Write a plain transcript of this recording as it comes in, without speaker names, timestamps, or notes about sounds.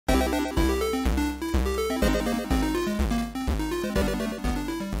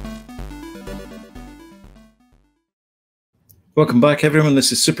Welcome back, everyone.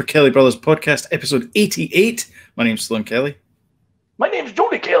 This is Super Kelly Brothers Podcast, episode 88. My name's Sloan Kelly. My name's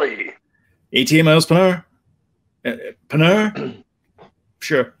Jody Kelly. 88 miles per hour. Per hour?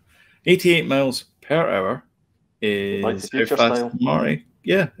 Sure. 88 miles per hour is how fast style. Marty.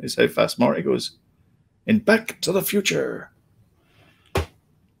 Yeah, is how fast Marty goes. In Back to the Future.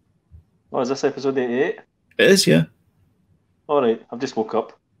 Oh, is this episode 88? It is, yeah. All right, I've just woke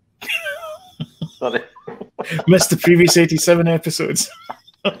up. Sorry. Missed the previous 87 episodes.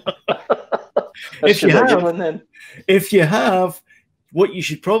 If you have, what you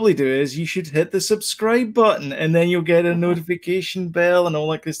should probably do is you should hit the subscribe button, and then you'll get a notification bell and all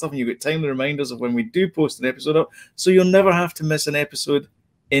that kind of stuff, and you get timely reminders of when we do post an episode up, so you'll never have to miss an episode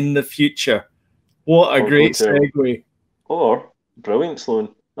in the future. What a great segue. Or, brilliant, Sloan.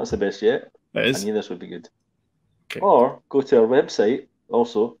 That's the best yet. It is. I knew this would be good. Okay. Or go to our website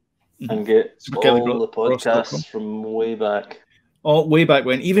also and get all the podcasts from way back. Oh, way back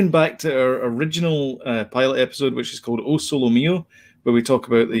when. Even back to our original pilot episode, which is called Oh Solo Mio, where we talk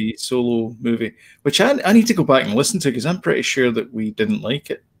about the Solo movie, which I need to go back and listen to because I'm pretty sure that we didn't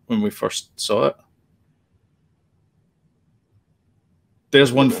like it when we first saw it.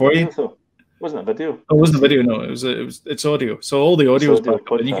 There's one for you. Wasn't a video? Oh, it wasn't a video. No, it's audio. So all the audio is back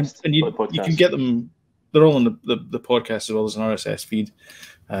up, and you can get them. They're all on the podcast as well as an RSS feed.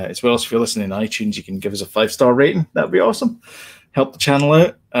 As well as if you're listening on iTunes, you can give us a 5-star rating. That'd be awesome. Help the channel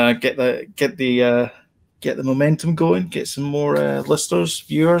out. Get the momentum going. Get some more listeners,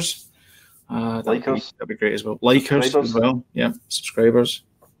 viewers. That'd be great as well. Likers as well. Yeah, subscribers.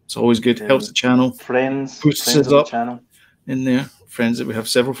 It's always good. Helps the channel. Friends. Boosts us up in there. Friends that we have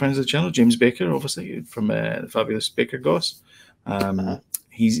several friends of the channel. James Baker, obviously from the Fabulous Baker Goss.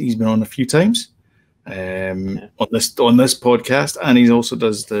 He's been on a few times. On this podcast, and he also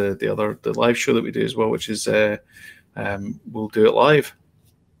does the live show that we do as well, which is We'll Do It Live.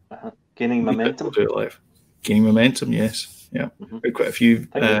 Gaining momentum. We'll Do It Live. Gaining momentum, yes. Yeah. Quite a few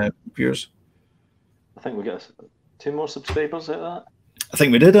viewers. I think we got 2 more subscribers out of that. I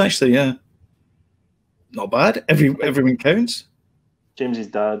think we did actually, yeah. Not bad. Everyone counts. James's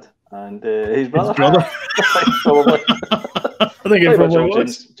dad and his brother. His brother. Probably. I think it probably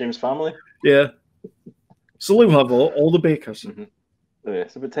was. James' family. Yeah. So we'll have all the Bakers. Yeah,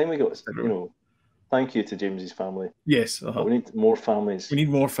 so by the time we got, thank you to James's family. Yes. We need more families. We need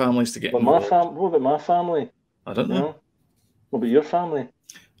more families to get involved. What about my family? I don't know. What about your family?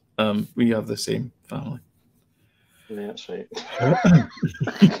 We have the same family. Yeah, that's right.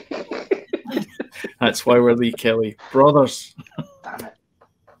 That's why we're the Kelly brothers. Damn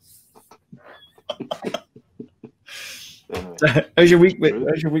it. How's your week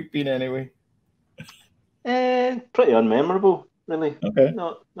been anyway? Pretty unmemorable, really. Okay.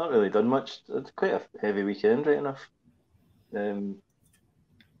 Not really done much. It's quite a heavy weekend, right enough. Friday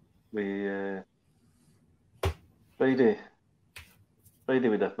we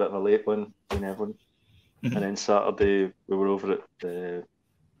did a bit of a late one in Evelyn, and then Saturday we were over at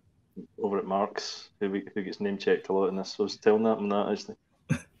Mark's, who gets name checked a lot in this. I was telling him that actually.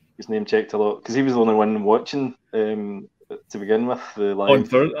 Gets name checked a lot because he was the only one watching. To begin with, the live on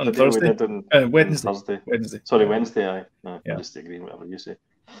Thursday, Wednesday. Sorry, Wednesday. I just agreeing whatever you say.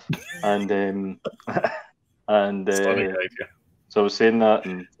 And so I was saying that,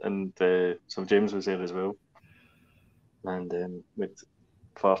 and so James was there as well, and with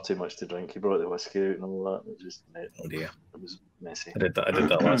far too much to drink. He brought the whiskey out and all that. It was just oh dear, it was messy. I did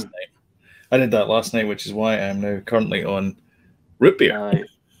that last night. I did that last night, which is why I am now currently on root beer.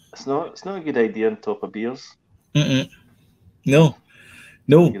 It's not a good idea on top of beers. No,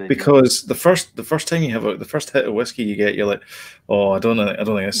 because the first time you have the first hit of whiskey you get, you're like, oh, I don't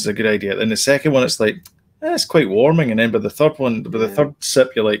think this is a good idea. Then the second one, it's like, it's quite warming, and then by the third third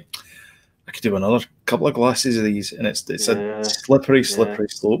sip, you're like, I could do another couple of glasses of these, and it's a slippery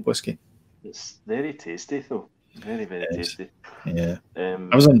slope whiskey. It's very tasty though, very tasty. Yeah, I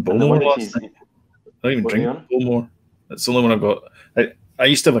was on Bowmore last night. I don't even drink Bowmore. That's the only one I've got. I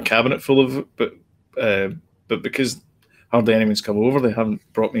used to have a cabinet full of it, but because hardly anyone's come over, they haven't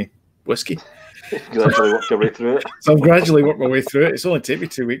brought me whiskey. Gradually worked your way through it. So I've gradually worked my way through it. It's only taken me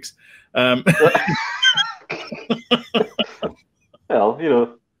 2 weeks. Well,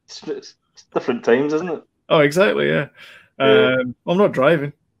 it's different times, isn't it? Oh, exactly. Yeah. I'm not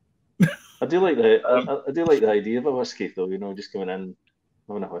driving. I do like the idea of a whiskey, though. Just coming in,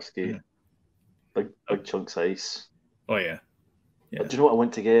 having a whiskey, big chunks of ice. Oh yeah. But do you know what I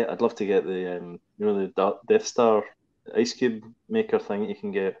want to get? I'd love to get the the Death Star ice cube maker thing that you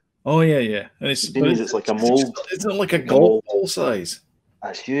can get. Oh yeah. And it's like a mold. Isn't it like a golf ball size?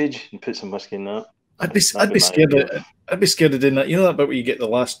 That's huge. You put some whiskey in that. I'd be scared. I'd be scared of doing that. You know that bit where you get the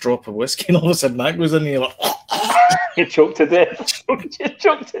last drop of whiskey and all of a sudden that goes in and you're like, you choked to death. You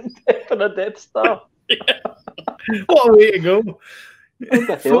choked to death on a Death Star. What a way to go! What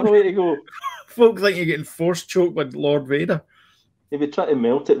the hell a way to go! Folk think you're getting force choked by Lord Vader. If you try to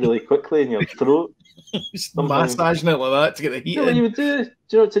melt it really quickly in your throat, just massaging it like that to get the heat. You know what you would do? Do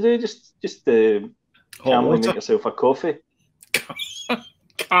you know what to do? Just calmly make yourself a coffee.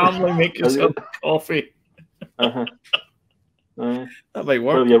 Calmly make yourself a coffee. That might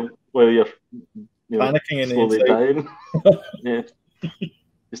work. While you're panicking and slowly dying. Yeah.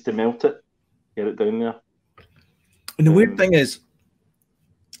 Just to melt it, get it down there. And the weird thing is,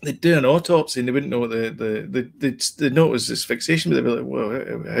 they'd do an autopsy and they wouldn't know what they'd know it was asphyxiation, but they'd be like, "Well,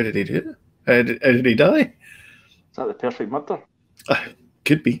 how did he do it? How did he die?" Is that the perfect murder?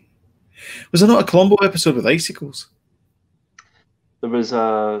 Could be. Was there not a Columbo episode with icicles? There was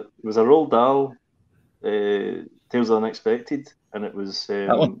a Roald Dahl, Tales of the Unexpected, and it was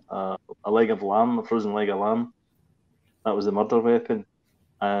a leg of lamb, a frozen leg of lamb. That was the murder weapon,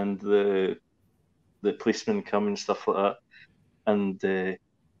 and the policemen come and stuff like that, and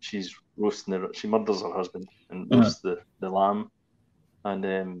she's roasting she murders her husband and roasts the lamb, and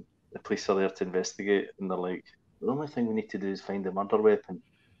the police are there to investigate, and they're like, the only thing we need to do is find the murder weapon.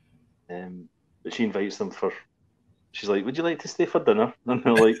 But she invites them she's like, would you like to stay for dinner? And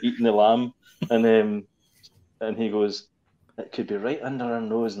they're like eating the lamb, and he goes, it could be right under our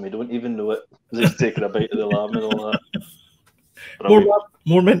nose and we don't even know it. He's taking a bite of the lamb and all that.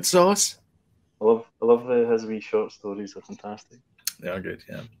 More mint sauce. I love his wee short stories. They're fantastic. They are good,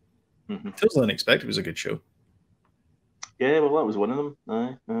 yeah. Tales of the Unexpected was a good show. Yeah, well, that was one of them.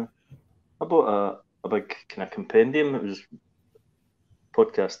 I bought a big kind of compendium. It was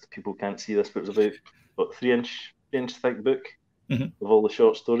podcast. People can't see this, but it was about 3-inch thick book of all the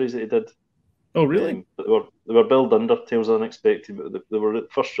short stories that he did. Oh, really? But they were billed under Tales of the Unexpected, but they were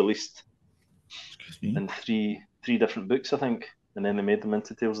first released in three different books, I think, and then they made them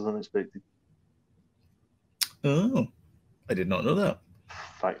into Tales of the Unexpected. Oh, I did not know that.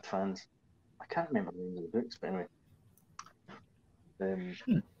 Fact fans, I can't remember the names of the books, but anyway,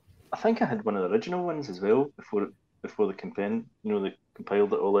 I think I had one of the original ones as well before the compend. They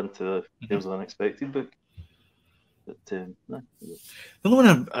compiled it all into the Tales of the Unexpected book. But no. The only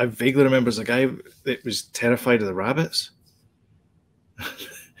one I vaguely remember is a guy that was terrified of the rabbits.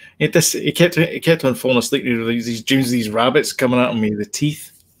 He kept on falling asleep. These dreams of these rabbits coming at him with the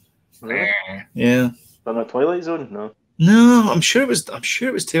teeth. Really? Yeah. On a Twilight Zone? No. No, I'm sure it was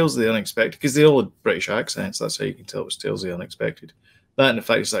Tales of the Unexpected because they all had British accents. That's how you can tell it was Tales of the Unexpected. That and the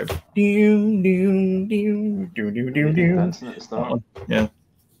fact it's like dancing at the start. Yeah.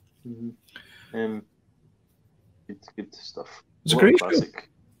 Good stuff. It's a great classic show.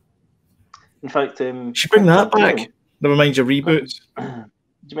 In fact, you should bring that back. Never mind your reboots. Do you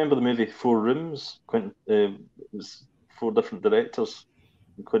remember the movie Four Rooms? It was 4 different directors.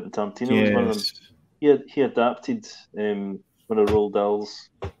 Quentin Tarantino was one of them. He adapted one of Roald Dahl's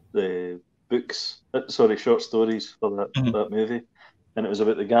short stories for that movie, and it was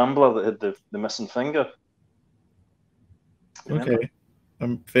about the gambler that had the missing finger. Okay,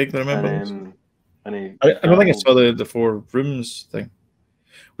 I'm vaguely remember. I don't think I saw the 4 Rooms thing.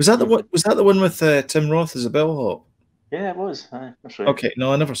 Was that the one? Was that the one with Tim Roth as a bellhop? Yeah, it was. Aye, that's right. Okay,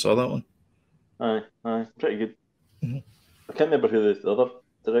 no, I never saw that one. Aye, pretty good. I can't remember who the other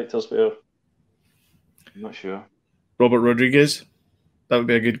directors were. I'm not sure. Robert Rodriguez. That would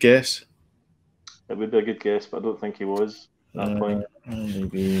be a good guess. It would be a good guess, but I don't think he was at that point.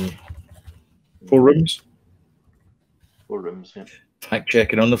 Maybe 4 Rooms. 4 Rooms, yeah. Fact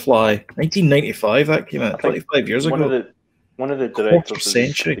checking on the fly. 1995 that came out. 25 years ago. One of the directors is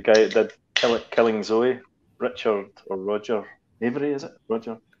the guy that did Killing Zoe, Richard or Roger Avery, is it?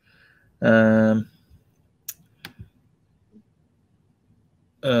 Roger.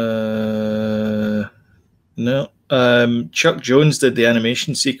 No. Chuck Jones did the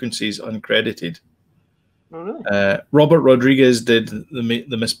animation sequences uncredited. Oh, really? Robert Rodriguez did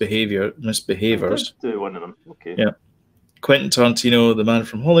the Misbehavers. Do one of them. Okay. Yeah. Quentin Tarantino, The Man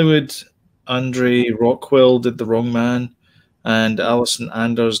from Hollywood. Andre Rockwell did The Wrong Man, and Alison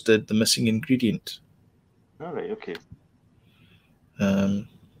Anders did The Missing Ingredient. All right. Okay.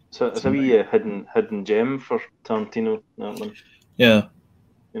 So it's a wee hidden gem for Tarantino. That one. Yeah.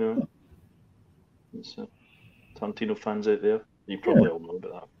 It's Tarantino fans out there. You probably all know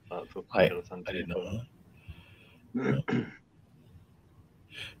about that. I didn't know that.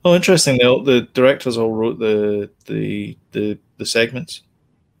 Oh, interesting. The directors all wrote the segments.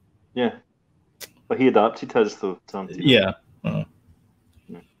 Yeah, but he adapted his though. Tarantino. Yeah. Oh,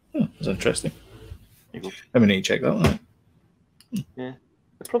 that's interesting. There you go. I need to check that one out. Yeah,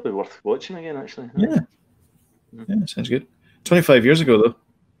 it's probably worth watching again, actually. Yeah. Yeah, sounds good. 25 years ago, though.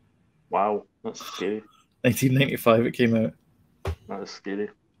 Wow, that's scary. 1995 it came out. That is scary.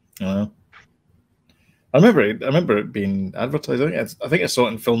 I know. I remember it being advertised. I think I saw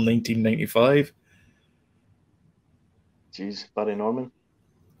it in film 1995. Jeez, Barry Norman.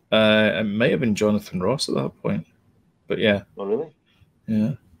 It might have been Jonathan Ross at that point, but yeah. Oh really?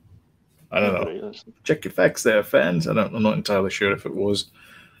 Yeah. I don't know. Right, Check your facts there, fans. I'm not entirely sure if it was.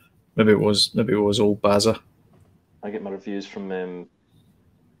 Maybe it was old Baza. I get my reviews from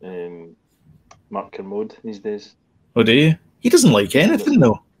Mark Kermode these days. Oh, do you? He doesn't like anything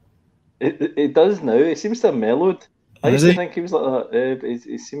though. It does now. He seems to have mellowed. I used to think he was like that, but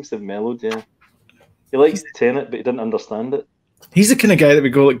he seems to have mellowed. Yeah, he likes Tenet, but he didn't understand it. He's the kind of guy that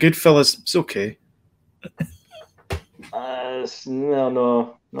would go like, "Goodfellas, it's okay."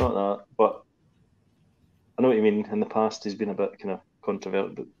 No, not that. But I know what you mean. In the past, he's been a bit kind of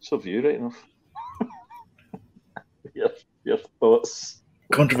controversial, but so have you, right enough. Your thoughts.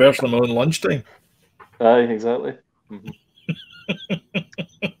 Controversial in my own lunchtime. Aye, exactly.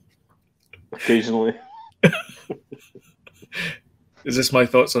 Occasionally. Is this my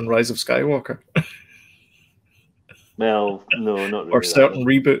thoughts on Rise of Skywalker? Well, no, not really. Or certain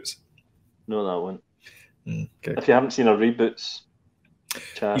reboots? No, that one. Okay. If you haven't seen our reboots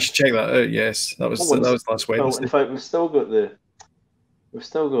chat, you should check that out. Yes, that was last Wednesday. In fact, we've still got the.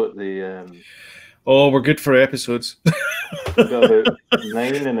 Oh, we're good for episodes. We've got about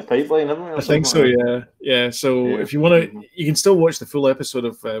 9 in the pipeline, haven't we? I think so. Yeah, yeah. So if you want to, you can still watch the full episode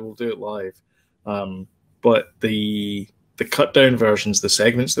of We'll Do It Live, but the cut down versions, the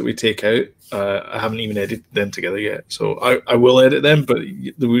segments that we take out, I haven't even edited them together yet. So I will edit them, but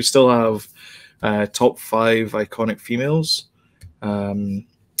we still have top 5 iconic females, and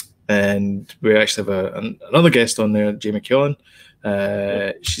we actually have another guest on there, Jamie Keown.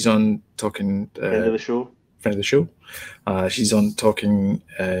 She's on talking friend of the show. She's on talking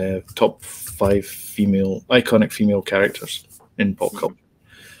top 5 iconic female characters in pop culture.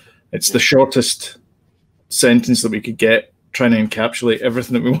 It's the shortest sentence that we could get, trying to encapsulate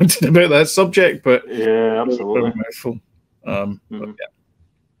everything that we wanted about that subject, but yeah, absolutely.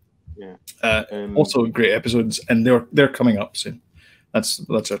 But also great episodes, and they're coming up soon. That's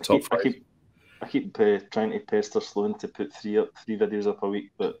our top 5. I keep trying to pester Sloan to put 3 videos up a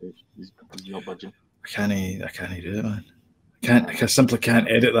week, but he's not budging. I can't do it, man. I simply can't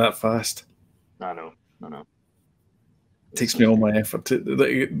edit that fast. No. It takes me all my effort to,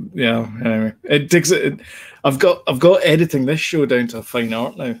 anyway. It takes it. I've got editing this show down to a fine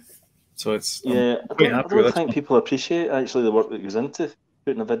art now, so it's I don't think people appreciate actually the work that goes into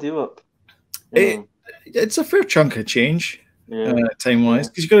putting a video up. It's a fair chunk of change, time wise,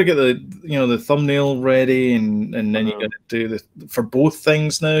 because you got to get the thumbnail ready, and then you got to do for both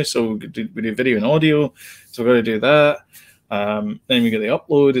things now. So we do video and audio, so we got to do that. Then we get the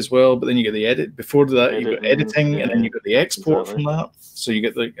upload as well, but then you get the edit. Before that, you got editing, and then you got the export from that. So you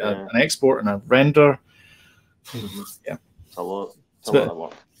get an export and a render. Yeah, it's a lot. It's a lot of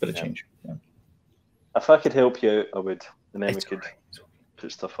work. Bit of change. Yeah. If I could help you out, I would, and then we could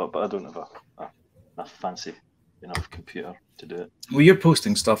put stuff up. But I don't have a fancy enough computer to do it. Well, you're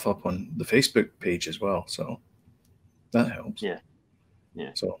posting stuff up on the Facebook page as well, so that helps. Yeah.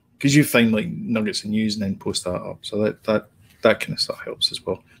 So because you find like nuggets of news and then post that up, so that kind of stuff helps as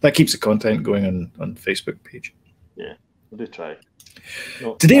well. That keeps the content going on the Facebook page. Yeah, I do try.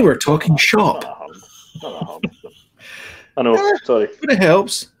 Today we're talking shop. Not that hard. I know. Sorry, but it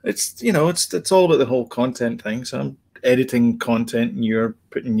helps. It's it's all about the whole content thing. So I'm editing content, and you're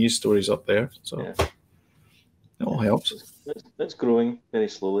putting news stories up there. So it all helps. It's growing very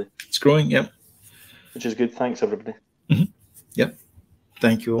slowly. It's growing, yep. Which is good. Thanks, everybody. Yep.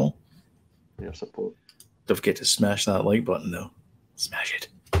 Thank you all for your support. Don't forget to smash that like button, though. Smash it.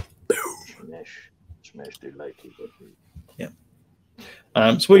 Boom. Smash the like button. Yeah.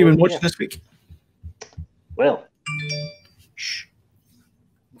 So what have you been watching this week? Well,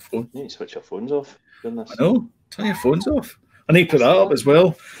 phone. You need to switch your phones off. Goodness. I know. Turn your phones off. I need to put that up as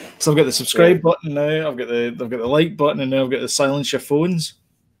well. So I've got the subscribe button now. I've got the like button, and now I've got the silence your phones.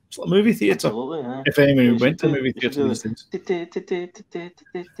 It's like a movie theatre. Absolutely, yeah. If anyone who went to a movie theatre these days.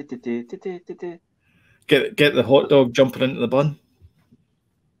 Get the hot dog jumping into the bun.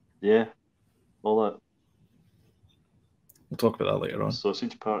 Yeah, all that. We'll talk about that later on.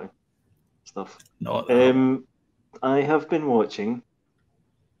 Sausage party stuff. Not that. I have been watching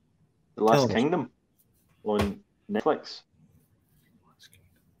The Last Kingdom on Netflix.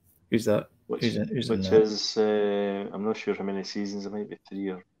 Who's that? Which in is I'm not sure how many seasons. It might be 3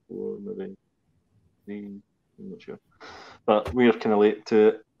 or 4, maybe 3. I'm not sure, but we are kind of late to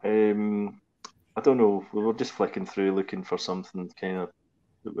it. I don't know. We were just flicking through looking for something kind of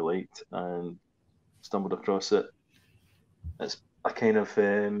that we liked and stumbled across it. It's a kind of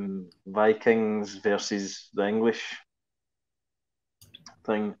Vikings versus the English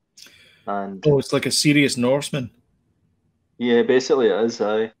thing, and it's like a serious Norseman. Yeah, basically it is.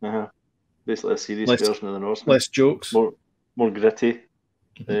 Basically a serious version of the Norseman. Less jokes. More gritty,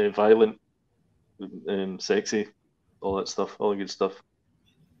 violent, sexy, all that stuff, all the good stuff.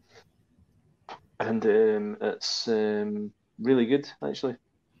 And it's really good, actually.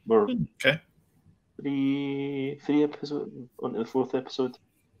 We're three episodes onto the 4th episode.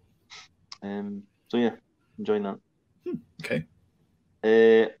 So yeah, enjoying that. Okay.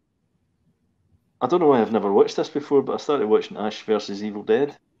 I don't know why I've never watched this before, but I started watching Ash versus Evil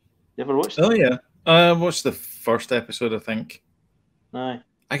Dead. You ever watched it? Oh yeah, I watched the first episode, I think. Aye.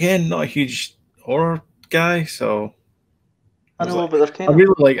 Again, not a huge horror guy, so I know, but they're kind I of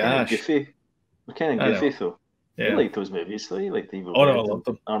really like Ash. Goofy. They're kind of goofy, though. Yeah. You like those movies, though. You like the Evil Dead, I love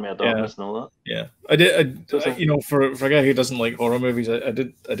them. Army of Darkness and all that. Yeah, I did. For a guy who doesn't like horror movies, I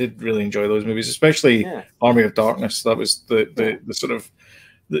did really enjoy those movies, especially Army of Darkness. That was the sort of,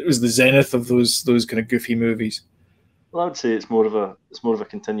 it was the zenith of those kind of goofy movies. Well, I would say it's more of a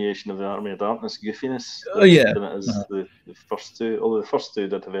continuation of the Army of Darkness goofiness than it is the first two. Although the first two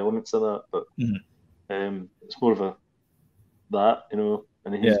did have elements of that, but it's more of that, and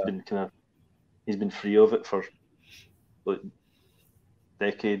he's been free of it for like a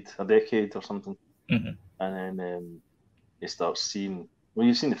decade or something, and then he starts seeing. Well,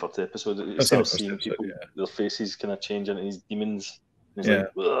 you've seen the first episode. He starts seeing people, their faces kind of change into these demons. And he's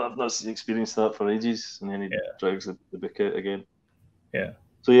like, well, I've not experienced that for ages, and then he drags the book out again. Yeah.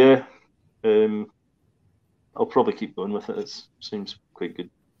 So yeah, I'll probably keep going with it. It seems quite good.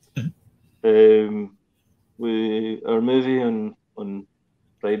 Our movie on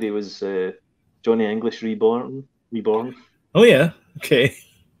Friday was Johnny English Reborn. Oh yeah, okay.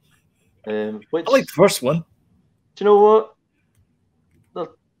 Which, I like the first one. Do you know what?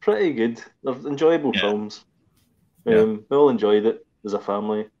 They're pretty good. They're enjoyable films. We all enjoyed it as a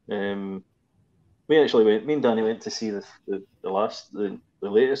family. Me and Danny went to see the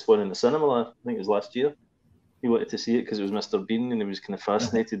latest one in the cinema. I think it was last year. He wanted to see it because it was Mr. Bean, and he was kind of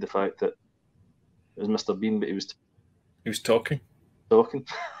fascinated the fact that it was Mr. Bean, but he was talking.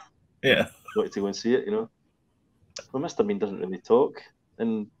 Yeah, wanted to go and see it. Well, Mr. Bean doesn't really talk,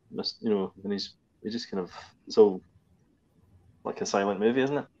 and and he's just kind of, it's all like a silent movie,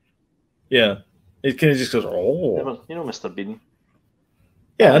 isn't it? Yeah, it kind of just goes, oh. Mr. Bean.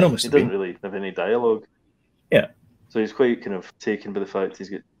 Yeah, I know Mr. Bean. He doesn't really have any dialogue. Yeah. So he's quite kind of taken by the fact he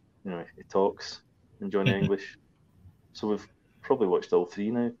talks in Johnny English. So we've probably watched all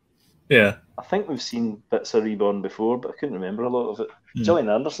 3 now. Yeah. I think we've seen bits of Reborn before, but I couldn't remember a lot of it. Gillian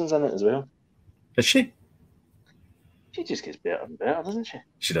Anderson's in it as well. Is she? She just gets better and better, doesn't she?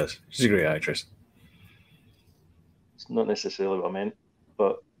 She does. She's a great actress. It's not necessarily what I meant,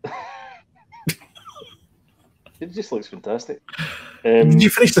 but it just looks fantastic. Did you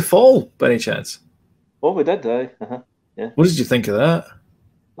finish The Fall by any chance? Oh, we did, yeah. What did you think of that?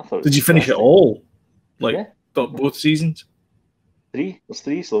 Did you finish it all? Both seasons? 3. There's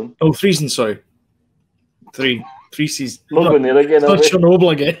 3, Sloan. Oh, 3 seasons, sorry. 3 seasons. Not going there again, not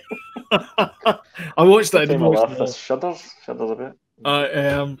Chernobyl again. I watched that. Shudders a bit.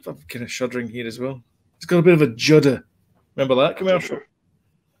 I'm kind of shuddering here as well. It's got a bit of a judder. Remember that commercial?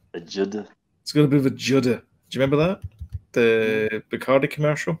 A judder. It's got a bit of a judder. Do you remember that? The Bacardi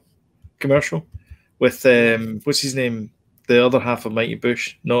commercial with what's his name? The other half of Mighty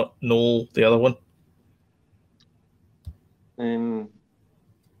Bush, not Noel, the other one.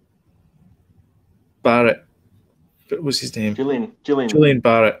 Barrett. What was his name? Julian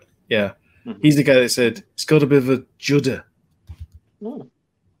Barrett. Yeah. Mm-hmm. He's the guy that said, it's got a bit of a judder. No.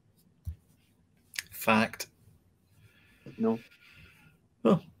 Fact. No.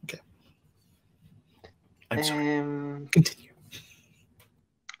 Oh, okay. I'm sorry. Continue.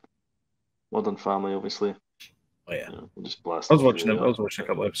 Modern Family, obviously. Oh yeah. We'll just blast. I was watching a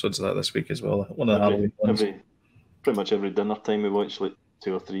couple of episodes of that this week as well. One of the Halloween ones. Pretty much every dinner time we watch like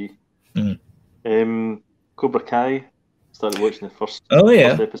 2 or 3. Mm-hmm. Cobra Kai. Started watching the first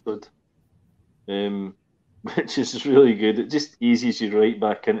episode. Which is really good. It just eases you right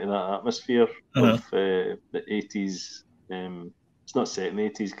back into that atmosphere of the 80s. It's not set in the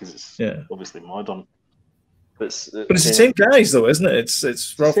 80s because it's obviously modern. But it's the same guys though, isn't it? It's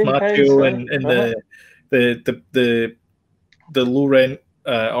Ralph Macchio and the low rent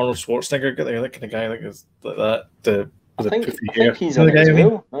Arnold Schwarzenegger, that kind of guy like that. I think he's in it as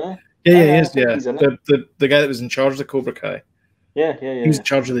well. Yeah, he is. Yeah, the guy that was in charge of the Cobra Kai. Yeah. He was in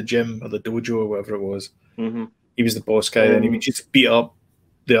charge of the gym or the dojo or whatever it was. Mm-hmm. He was the boss guy. Then he just beat up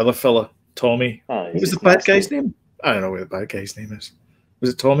the other fella, Tommy. What was the bad guy's name? I don't know what the bad guy's name is.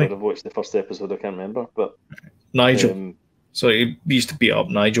 Was it Tommy? I've watched the first episode. I can't remember, but Nigel. So he used to beat up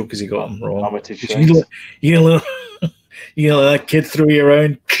Nigel because he got him wrong. You know that kid throw you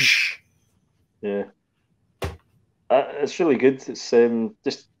around. Yeah, it's really good. It's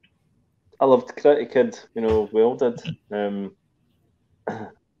just I loved Karate Kid. We all did, and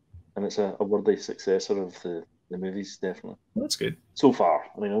it's a worthy successor of the movies, definitely. Well, that's good. So far,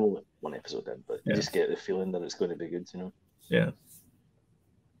 I mean, only one episode in, but you just get the feeling that it's going to be good, Yeah.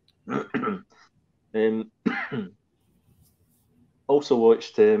 Also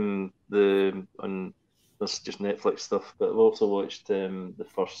watched on this is just Netflix stuff, but I've also watched the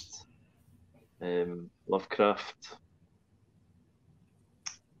first Lovecraft.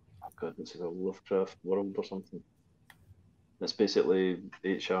 Oh God, what's it called? Lovecraft World or something. It's basically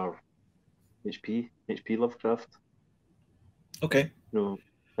HP Lovecraft. Okay.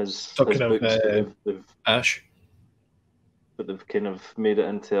 His talking books, of they've Ash, but they've kind of made it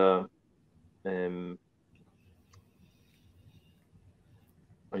into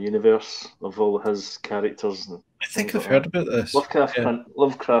a universe of all his characters. I think I've heard about this.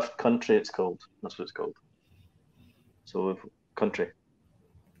 Lovecraft Country, it's called. That's what it's called. So, Country.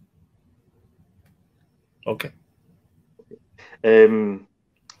 Okay. And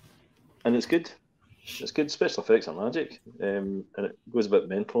it's good. It's good. Special effects are magic. And it goes a bit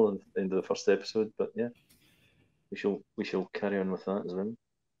mental at the end of the first episode, but yeah, we shall carry on with that as well.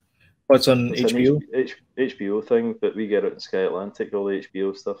 What's on HBO? HBO thing, but we get it in Sky Atlantic, all the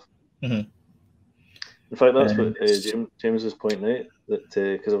HBO stuff. Mm-hmm. In fact, that's what James was pointing out, that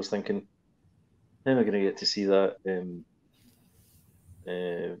because I was thinking, how am I going to get to see that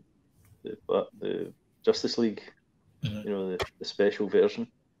the Justice League, the special version,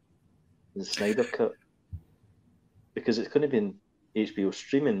 the Snyder Cut, because it's going to be in HBO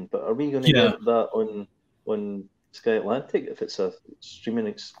streaming, but are we going to get that on Sky Atlantic if it's a streaming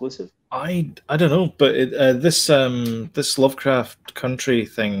exclusive? I don't know, but this Lovecraft Country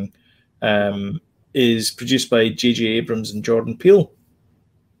thing is produced by J.J. Abrams and Jordan Peele.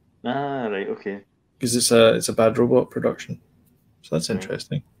 Ah, right, okay. Because it's a Bad Robot production, so that's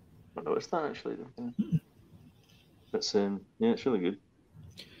interesting. I noticed that actually. It's it's really good.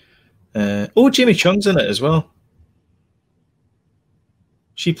 Jamie Chung's in it as well.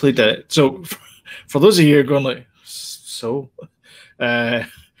 She played it. So for those of you who are going like,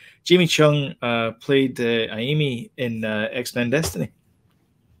 Jamie Chung played Aimi in X-Men Destiny.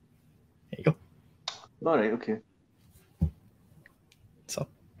 There you go. All right, okay. So,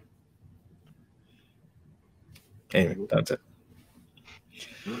 anyway, that's it.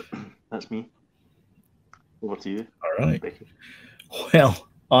 That's me. Over to you. All right. Becky. Well,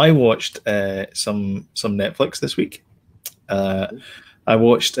 I watched some Netflix this week. I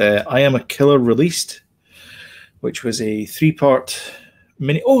watched I Am a Killer Released, which was a 3-part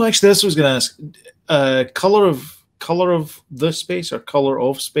mini. Oh, actually, this was going to ask Color of the Space or Color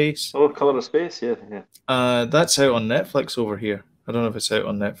of Space. Oh, Color of Space, yeah. That's out on Netflix over here. I don't know if it's out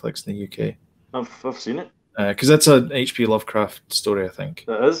on Netflix in the UK. I've seen it. Because that's an H.P. Lovecraft story, I think.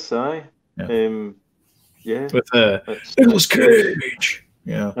 It is, aye. Yeah. With Nicolas Cage.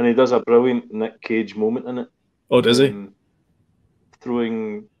 Yeah. And he does a brilliant Nick Cage moment in it. Oh, does he?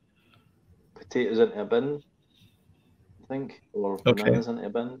 Throwing potatoes into a bin, I think, or bananas into a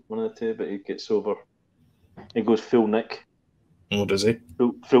bin, one of the two, but he gets over. He goes full Nick. Oh, does he?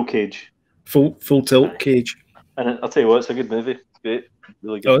 Full Cage. Full tilt Cage. And I'll tell you what, it's a good movie. It's great.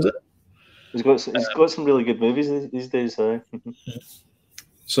 Really good. Oh, is it? He's got some really good movies these days. So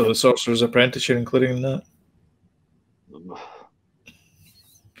The Sorcerer's Apprentice, you're including in that?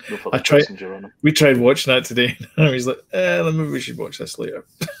 We tried watching that today. And I was like, maybe we should watch this later.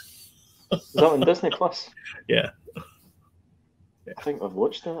 Is that on Disney Plus? Yeah. I think I've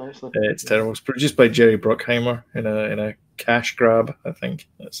watched it actually. It's terrible. It's produced by Jerry Bruckheimer in a cash grab. I think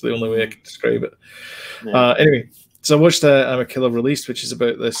that's the only way I can describe it. Yeah. Anyway, so I watched I'm a Killer Released, which is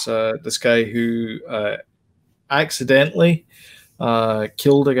about this guy who accidentally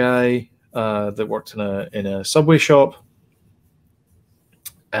killed a guy that worked in a Subway shop,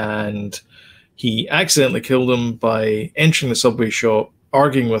 and he accidentally killed him by entering the Subway shop,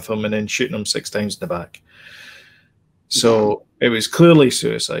 arguing with him, and then shooting him 6 times in the back. So it was clearly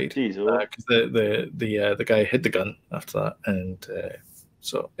suicide because the guy hid the gun after that, and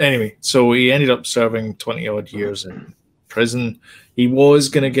so he ended up serving 20 odd years in prison. He was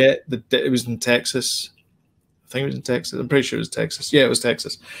going to get it was in Texas, I think it was in Texas. I'm pretty sure it was Texas. Yeah, it was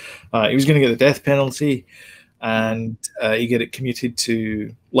Texas. He was going to get the death penalty, and he get it commuted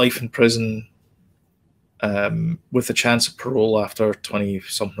to life in prison with a chance of parole after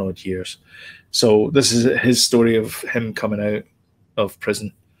 20-something odd years. So this is his story of him coming out of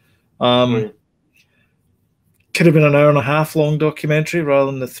prison. Could have been an hour and a half long documentary rather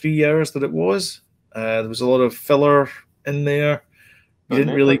than the 3 hours that it was. There was a lot of filler in there. You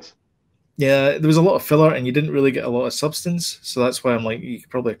didn't really... Yeah, there was a lot of filler and you didn't really get a lot of substance. So that's why I'm like, you could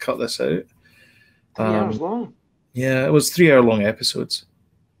probably cut this out. 3 hours long? Yeah, it was 3 hour long episodes.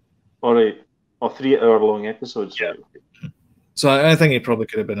 All right. Or 3 hour long episodes. Yeah. So I think it probably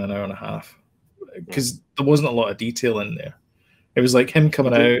could have been an hour and a half because there wasn't a lot of detail in there. It was like him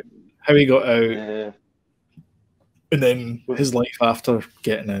coming out, how he got out, and then his life after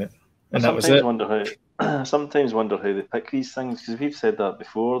getting out. And that was it. Sometimes wonder how they pick these things, because we've said that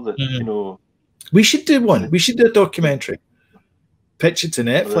before, that, you know... We should do one. We should do a documentary. Pitch it to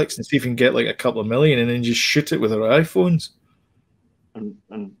Netflix and see if we can get like a couple of million and then just shoot it with our iPhones.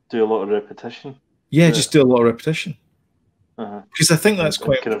 And do a lot of repetition. Yeah, just do a lot of repetition. Because I think that's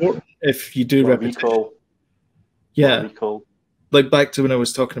quite important if you do repetition. Recall. Yeah. Recall. Like back to when I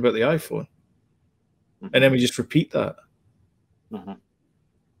was talking about the iPhone. And then we just repeat that.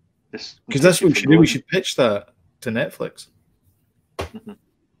 Because that's what we should do. We should pitch that to Netflix.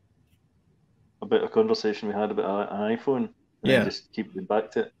 About a conversation we had about an iPhone. And just keep going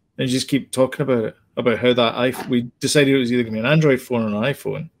back to it. And just keep talking about it. About how that iPhone, we decided it was either going to be an Android phone or an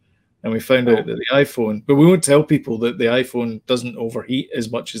iPhone. And we found out that the iPhone, but we won't tell people that the iPhone doesn't overheat as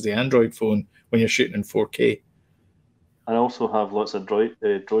much as the Android phone when you're shooting in 4K. And also have lots of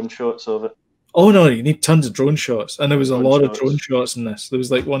drone shots of it. Oh no, you need tons of drone shots, and there was a lot of drone shots in this. There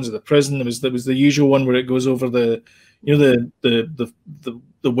was like ones at the prison. There was the usual one where it goes over the, you know, the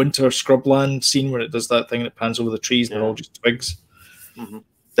winter scrubland scene where it does that thing and it pans over the trees and they're all just twigs.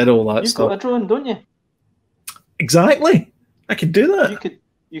 Did all that stuff. You've got a drone, don't you? Exactly. I could do that.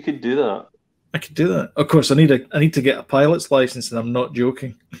 You could do that. I could do that. Of course, I need to get a pilot's license, and I'm not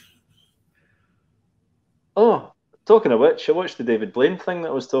joking. Oh. Talking of which, I watched the David Blaine thing that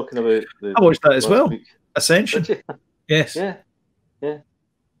I was talking about. I watched that as well. Week. Ascension. Yes. Yeah.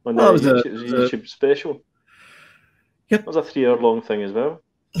 On the YouTube special. Yep. That was a 3 hour long thing as well.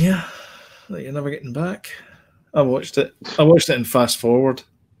 Yeah. That you're never getting back. I watched it. I watched it in fast forward.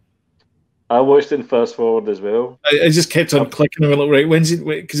 I watched it in fast forward as well. I just kept on clicking and right. When's it?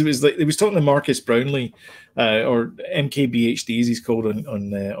 Because it was like it was talking to Marcus Brownlee, or MKBHD as he's called on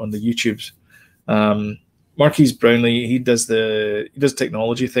the YouTubes. Marquise Brownlee, he does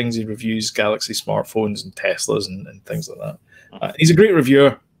technology things. He reviews Galaxy smartphones and Teslas and things like that. He's a great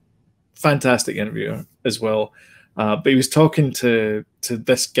reviewer, fantastic interviewer as well. But he was talking to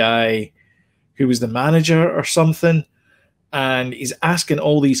this guy who was the manager or something, and he's asking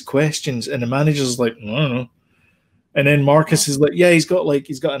all these questions, and the manager's like, I don't know. And then Marcus is like, yeah, he's got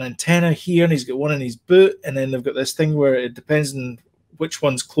an antenna here, and he's got one in his boot, and then they've got this thing where it depends on which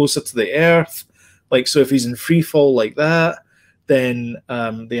one's closer to the Earth. Like, so if he's in free fall like that, then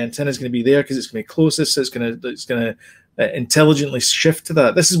the antenna is going to be there because it's going to be closest. So it's going to intelligently shift to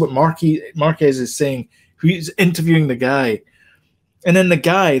that. This is what Marquez is saying. He's interviewing the guy, and then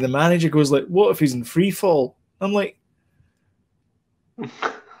the manager goes like, "What if he's in free fall?" I'm like,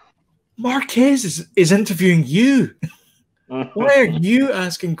 Marquez is interviewing you. Why are you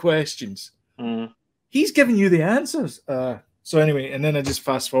asking questions? He's giving you the answers. So anyway, and then I just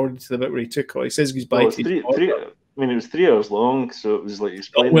fast forwarded to the bit where he took it. He says goodbye to it was 3 hours long, so it was like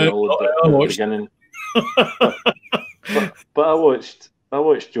explaining all of it at the beginning. but I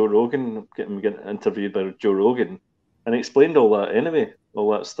watched Joe Rogan getting interviewed by Joe Rogan, and he explained all that anyway, all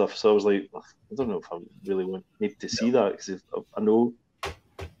that stuff. So I was like, I don't know if I really need to see that, because I know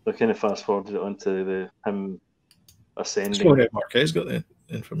they kind of fast forwarded it onto him ascending. Go ahead, Marquez got the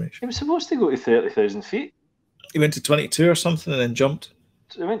information. He was supposed to go to 30,000 feet. He went to 22 or something and then jumped.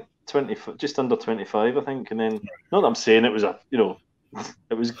 He went 20, just under 25, I think, and then not that I'm saying it was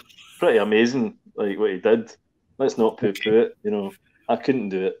it was pretty amazing, like what he did. Let's not poo-poo it. I couldn't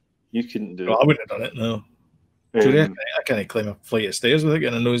do it. You couldn't do it. I wouldn't have done it. No. I can't climb a flight of stairs without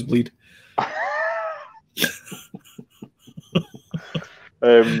getting a nosebleed. So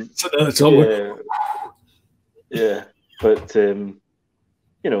it's all yeah, but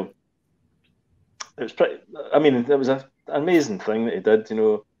it was pretty. I mean, it was an amazing thing that he did,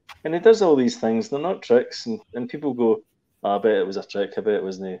 and he does all these things. They're not tricks, and people go, I bet it was a trick. I bet it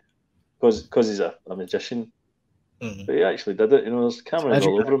wasn't, because he's a magician. But he actually did it. There's cameras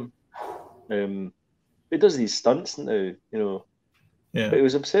all over him. He does these stunts now. Yeah. But he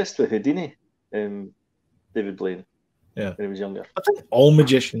was obsessed with Houdini. David Blaine. Yeah, when he was younger. I think all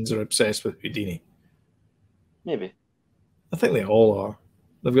magicians are obsessed with Houdini. Maybe. I think they all are.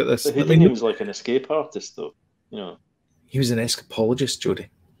 They've got this. But Houdini was like an escape artist, though. He was an escapologist, Jody.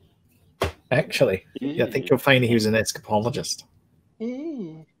 Actually, yeah, I think you'll find he was an escapologist.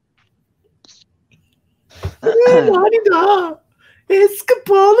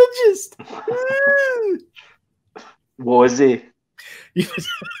 Escapologist. Was he?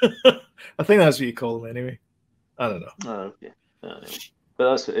 I think that's what you call him anyway. I don't know. Oh, okay. Anyway. But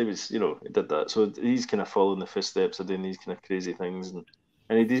that's what it was, he did that. So he's kind of following the footsteps of doing these kind of crazy things. And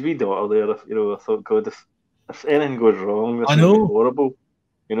he had his wee daughter there. I thought, God, if anything goes wrong, this is horrible.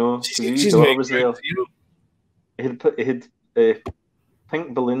 His wee daughter was there. He had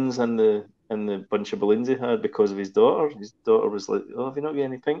pink balloons in the bunch of balloons he had because of his daughter. His daughter was like, "Oh, have you not got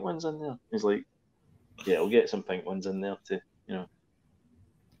any pink ones in there?" He's like, "Yeah, I'll get some pink ones in there too."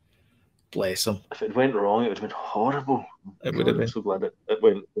 Bless him. If it went wrong, it would have been horrible. It would have been. I'm so glad it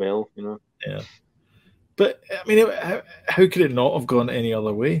went well. Yeah. But I mean, how could it not have gone any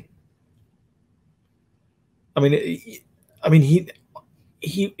other way? I mean,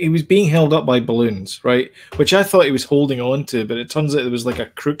 he was being held up by balloons, right? Which I thought he was holding on to, but it turns out there was like a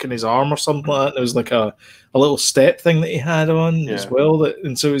crook in his arm or something like that. There was like a little step thing that he had on as well.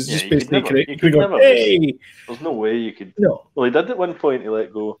 And so it was just basically you could go, hey! There's no way you could. No. Well, he did at one point. He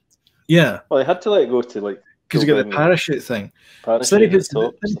let go. Yeah. Well, he had to let go to like. Because you got the parachute thing. So then he puts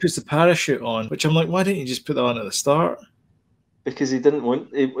the parachute on, which I'm like, why didn't you just put that on at the start? Because he didn't want.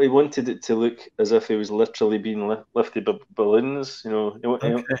 He wanted it to look as if he was literally being lifted by balloons.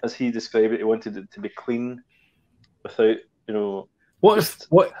 As he described it, he wanted it to be clean, without What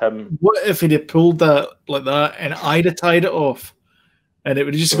if he'd have pulled that like that and I'd have tied it off, and it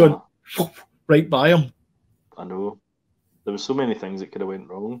would have just gone right by him? I know. There were so many things that could have went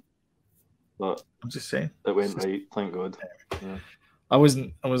wrong, but I'm just saying it went right. Thank God. Yeah. I was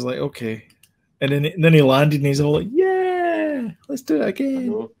like, okay, and then he landed and he's all like, yeah, let's do it again. I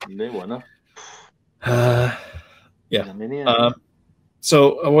know. They won. Yeah.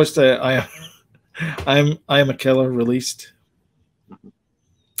 So I watched I Am a Killer released.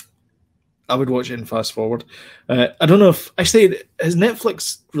 I would watch it in fast forward. I don't know if actually has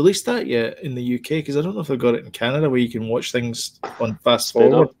Netflix released that yet in the UK, because I don't know if they've got it in Canada where you can watch things on fast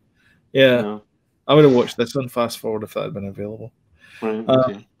forward. Yeah, no. I would have watched this on fast forward if that had been available. Right.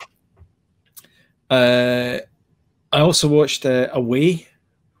 Okay. I also watched Away,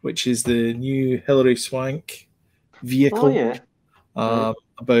 which is the new Hilary Swank vehicle. Oh, yeah.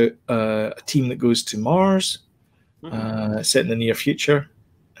 About a team that goes to Mars, set in the near future,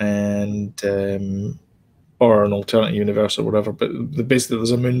 and or an alternate universe or whatever. But basically,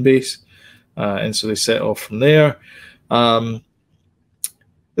 there's a moon base, and so they set off from there.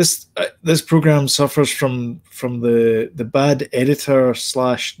 This program suffers from the bad editor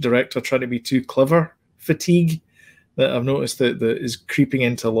 / director trying to be too clever fatigue that I've noticed that is creeping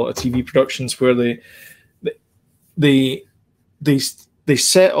into a lot of TV productions, where they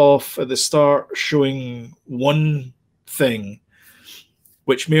set off at the start showing one thing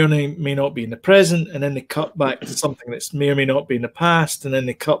which may or may not be in the present, and then they cut back to something that may or may not be in the past, and then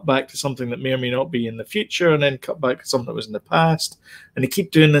they cut back to something that may or may not be in the future, and then cut back to something that was in the past, and they keep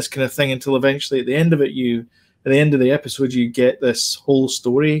doing this kind of thing until eventually at the end of the episode you get this whole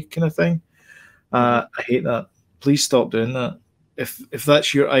story kind of thing. I hate that. Please stop doing that. If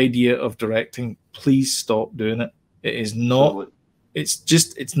that's your idea of directing, please stop doing it. It is not.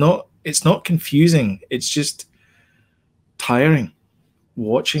 It's not confusing. It's just tiring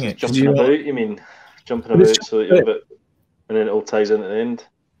watching it. Jumping about, you mean? Jumping about so that you're a bit, and then it all ties in at the end.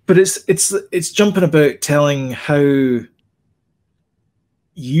 But it's jumping about telling how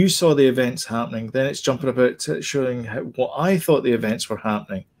you saw the events happening. Then it's jumping about showing what I thought the events were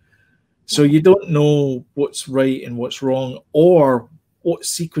happening. So you don't know what's right and what's wrong, or what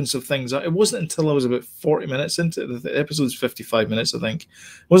sequence of things. It wasn't until I was about 40 minutes into it, the episode's 55 minutes, I think. It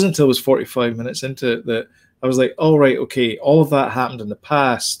wasn't until I was 45 minutes into it that I was like, all right, okay, all of that happened in the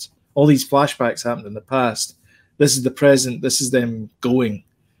past. All these flashbacks happened in the past. This is the present. This is them going.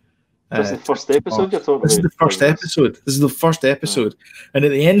 This is the first episode you're talking about? This is the first episode. This is the first episode. Yeah. And at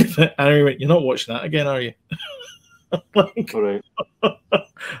the end of it, I went, you're not watching that again, are you? All right.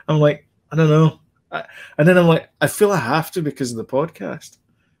 I'm like, I don't know. And then I'm like, I feel I have to because of the podcast.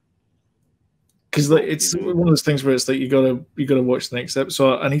 Because like, it's one of those things where it's like you gotta watch the next episode.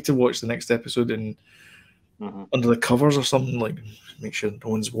 So I need to watch the next episode in under the covers or something, like make sure no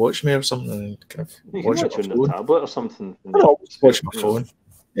one's watching me or something. And kind of you watch it on the tablet or something. I'll just watch my phone.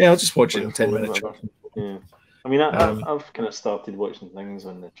 Yeah, I'll just watch it in 10 minutes. Yeah. I mean, I've kind of started watching things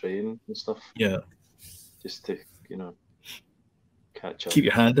on the train and stuff. Yeah. just to catch up. Keep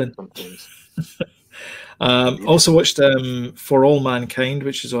your hand in. Sometimes. Also watched For All Mankind,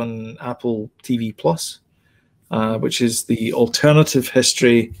 which is on Apple TV Plus, which is the alternative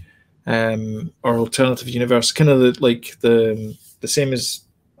history or alternative universe, kind of the same as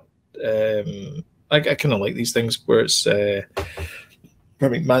I kind of like these things where it's Man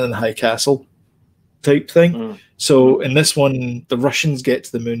in the High Castle type thing. So in this one, the Russians get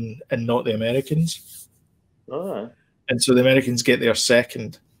to the moon and not the Americans. And so the Americans get there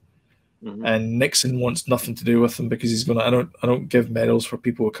second. And Nixon wants nothing to do with them because he's going, I don't give medals for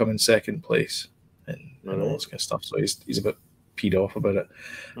people who come in second place and all this kind of stuff. So he's a bit peed off about it.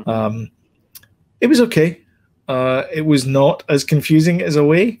 It was okay. It was not as confusing as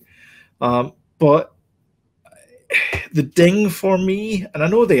Away, but the ding for me, and I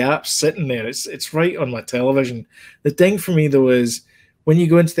know the app's sitting there, it's right on my television. The ding for me though is when you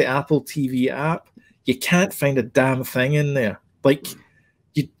go into the Apple TV app, you can't find a damn thing in there. Like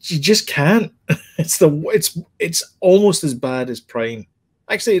you just can't. It's almost as bad as Prime.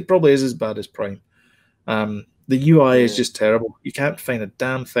 Actually, it probably is as bad as Prime. The UI is just terrible. You can't find a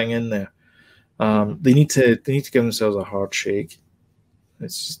damn thing in there. They need to give themselves a hard shake.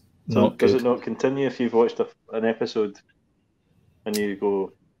 It's not good. Does it not continue if you've watched an episode and you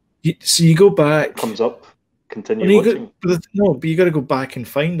go? So you go back. It comes up. Continue watching. But you got to go back and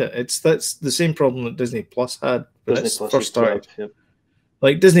find it. That's the same problem that Disney Plus had when it first started. Yep.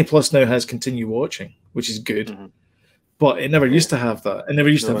 Like Disney Plus now has continue watching, which is good, but it never used to have that. It never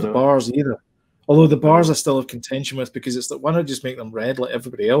used to have the bars either. Although the bars I still have contention with because it's like, why not just make them red like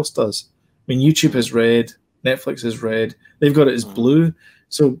everybody else does? I mean, YouTube is red, Netflix is red. They've got it as blue,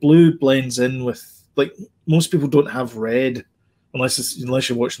 so blue blends in with, like, most people don't have red unless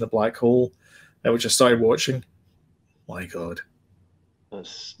you're watching the Black Hole, which I started watching. My God,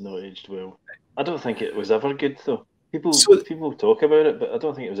 that's not aged well. I don't think it was ever good though. People talk about it, but I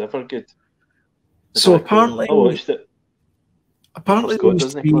don't think it was ever good. So apparently, I watched it. Apparently, there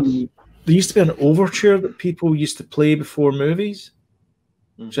used to be an overture that people used to play before movies,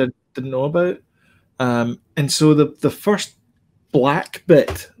 which I didn't know about. And so the first black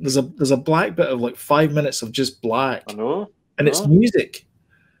bit, there's a black bit of like 5 minutes of just black. I know. And it's music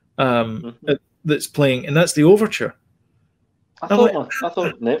that's playing, and that's the overture. I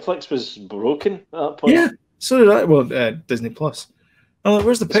thought Netflix was broken at that point. Yeah, so did I. Well, Disney Plus. I'm like,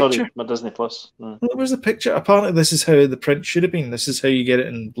 where's the picture? Sorry, my Disney Plus. Like, where's the picture? Apparently, this is how the print should have been. This is how you get it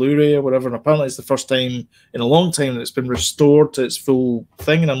in Blu-ray or whatever. And apparently, it's the first time in a long time that it's been restored to its full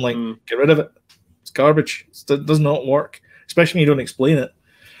thing. And I'm like, get rid of it. It's garbage. It does not work, especially when you don't explain it.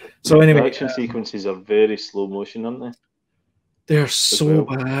 So anyway, the action sequences are very slow motion, aren't they? They're so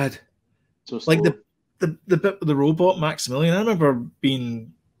bad. So slow. Like the bit with the robot Maximilian. I remember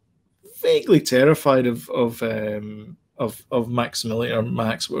being vaguely terrified of Maximilian or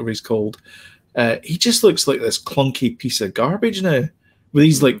Max, whatever he's called. He just looks like this clunky piece of garbage now with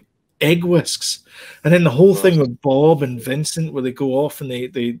these like egg whisks. And then the whole thing with Bob and Vincent where they go off and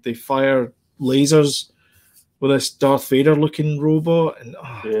they fire lasers with this Darth Vader looking robot, and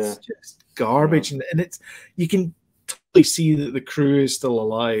it's just garbage. And it's, you can totally see that the crew is still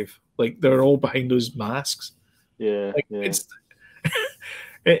alive. Like they're all behind those masks. Yeah, like, it's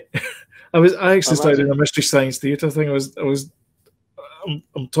I actually started doing a Mystery Science Theater thing.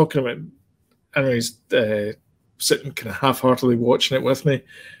 I'm talking about, anyways, sitting kind of half-heartedly watching it with me,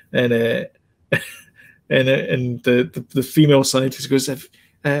 and the female scientist goes,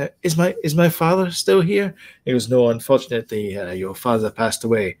 "Is my father still here?" He goes, "No, unfortunately, your father passed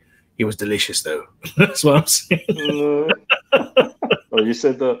away. He was delicious, though." That's what I'm saying. Oh, you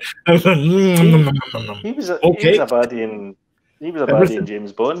said that. He was a baddie in. He was a baddie in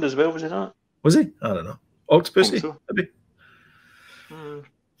James Bond as well, was he not? Was he? I don't know. Octopussy? So. Maybe.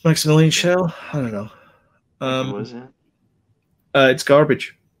 Maximilian Schell? I don't know. Was it? It's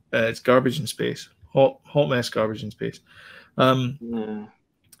garbage. It's garbage in space. Hot mess garbage in space. I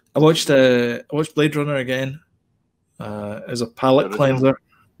watched Blade Runner again as a palate cleanser.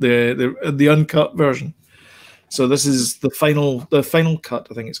 The uncut version. So this is the final cut,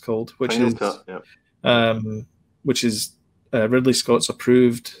 I think it's called, which is Ridley Scott's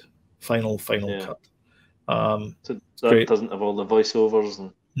approved final cut. So that doesn't have all the voiceovers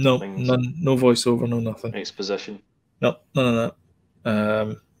and things. No voiceover, no nothing. Exposition. No, none of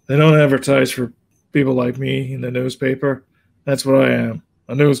that. They don't advertise for people like me in the newspaper. That's what I am,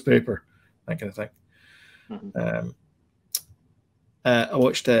 a newspaper, that kind of thing. I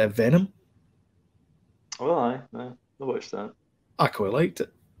watched Venom. Well, I watched that. I quite liked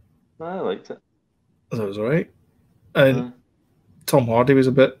it. I liked it. I thought it was alright. And Tom Hardy was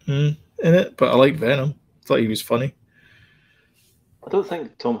a bit in it, but I like Venom. thought he was funny. I don't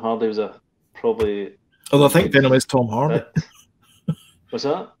think Tom Hardy was probably. Although I think Venom is Tom Hardy. What's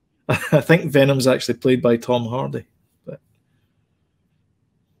that? I think Venom's actually played by Tom Hardy. But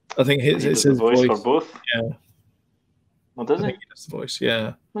I think it's his voice for both. Yeah. Well, does I he? think it's the voice.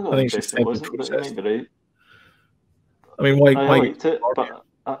 Yeah. I think it's it wasn't, but he might be right. I mean, why? I liked it, but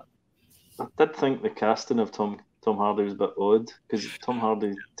I did think the casting of Tom Hardy was a bit odd, because Tom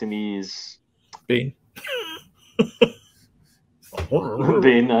Hardy to me is Bane.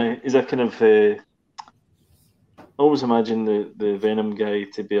 Bane. He's a kind of. I always imagine the Venom guy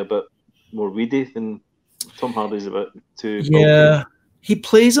to be a bit more weedy than Tom Hardy's a bit too. Yeah, he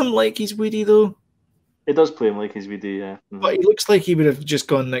plays him like he's weedy though. He does play him like he's weedy, yeah. Mm-hmm. But he looks like he would have just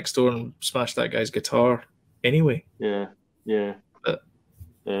gone next door and smashed that guy's guitar anyway. Yeah.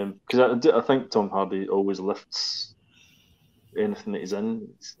 Because I think Tom Hardy always lifts anything that he's in.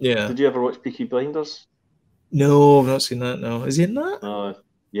 Yeah. Did you ever watch Peaky Blinders? No, I've not seen that. No, is he in that?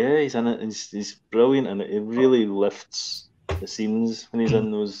 Yeah, he's in it. He's brilliant, and it really lifts the scenes when he's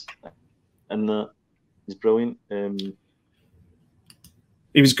in those. In that, he's brilliant. He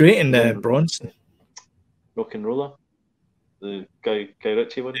was great in Bronson. Rock and Roller, the Guy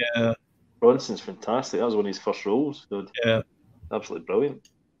Ritchie one. Yeah, Bronson's fantastic. That was one of his first roles. Yeah, absolutely brilliant.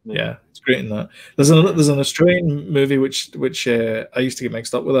 Yeah, it's great in that. There's an Australian movie which I used to get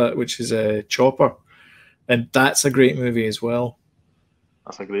mixed up with that, which is Chopper, and that's a great movie as well.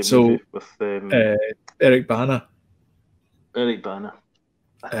 That's a great movie with Eric Bana. Eric Bana.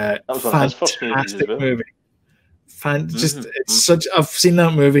 That was one of his first movies as well. Movie. It's such. I've seen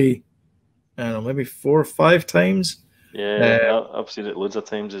that movie, I don't know, maybe 4 or 5 times. Yeah, I've seen it loads of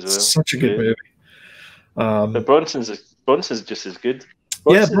times as well. Such a good movie. But Bronson's just as good.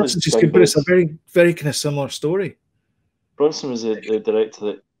 Bronson's just good, but it's a very, very kind of similar story. Bronson was the director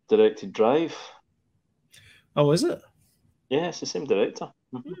that directed Drive. Oh, is it? Yeah, it's the same director.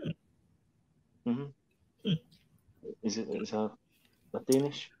 Is a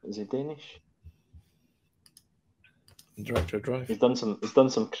Danish? Is he Danish? Director of Drive. He's done some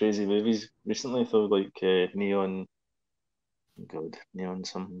crazy movies recently, though, like Neon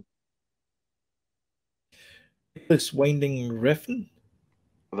something. This Winding Refn.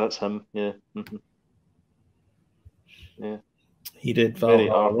 That's him. Yeah. Yeah. He did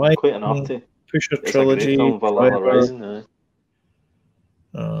Valhalla, quite an arty. Pusher trilogy. Valhalla Rising.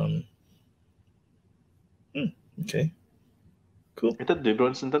 Okay. Cool. He did do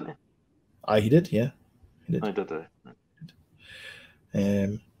Bronson, didn't he? He did. Yeah. He did. I did.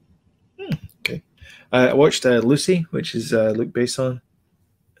 Okay. I watched Lucy, which is Luc Besson.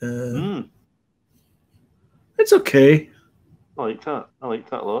 It's okay. I like that a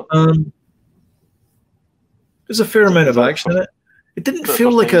lot. There's a fair amount of action in it. It didn't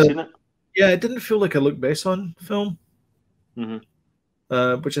feel like it didn't feel like a Luc Besson film. Which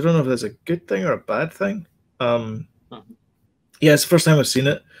I don't know if that's a good thing or a bad thing. Yeah, it's the first time I've seen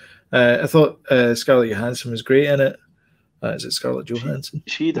it. I thought Scarlett Johansson was great in it. Is it Scarlett Johansson?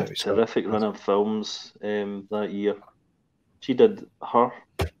 She did a terrific run of films that year. She did Her.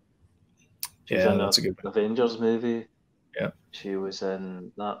 She was in that's a good one. Avengers movie. Yeah. She was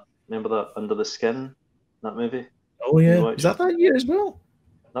in that. Remember that Under the Skin? That movie? Oh, yeah. Was that year as well?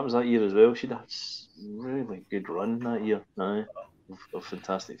 That was that year as well. She did a really good run that year of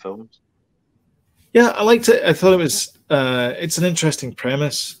fantastic films. Yeah, I liked it. I thought it was. It's an interesting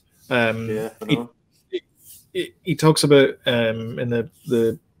premise. I know. He talks about in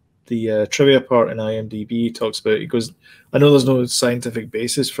the trivia part in IMDb. He talks about. He goes, I know there's no scientific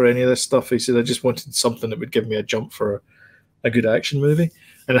basis for any of this stuff. He said, I just wanted something that would give me a jump for a good action movie,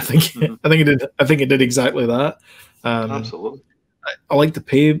 and I think it did exactly that. Absolutely. I like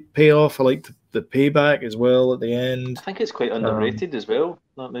the payoff. I like the payback as well at the end. I think it's quite underrated as well.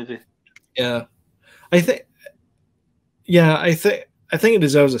 That movie. Yeah. I think it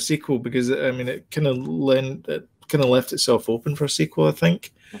deserves a sequel because I mean it kind of left itself open for a sequel. I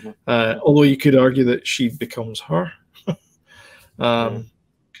think, although you could argue that she becomes her, because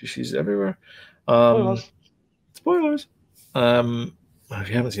she's everywhere. Spoilers. If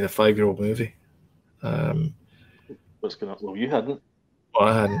you haven't seen a 5-year-old movie, what's going on? Well, you hadn't. Well,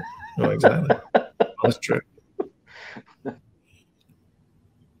 I hadn't. No, exactly. That's true.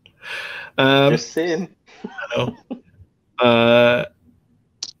 Just saying. I know.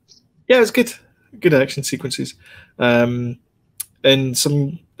 Yeah, it's good. Good action sequences, and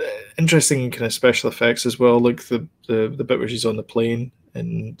some interesting kind of special effects as well. Like the bit where she's on the plane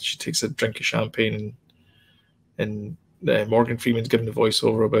and she takes a drink of champagne, and Morgan Freeman's giving the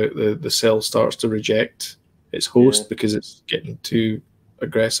voiceover about the cell starts to reject its host because it's getting too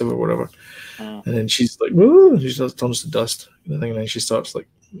aggressive or whatever. And then she's like, woo, she just turns to dust. And then she starts like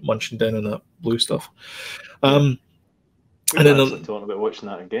munching down on that blue stuff. And then talking about watching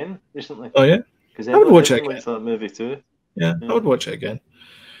that again recently. Oh yeah, because I would watch it again. Likes that movie too. Yeah, I would watch it again.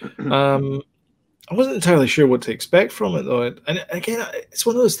 I wasn't entirely sure what to expect from it though, and again, it's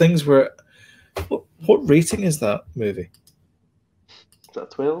one of those things where, what rating is that movie? Is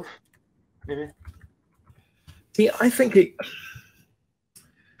that 12? Maybe. See, I think it.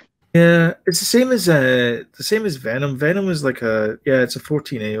 Yeah, it's the same as Venom. Venom is like it's a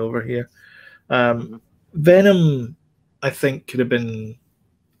 14A over here. Venom, I think, could have been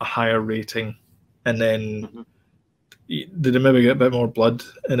a higher rating, and then did it maybe get a bit more blood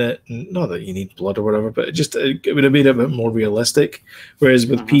in it? Not that you need blood or whatever, but it would have made it a bit more realistic. Whereas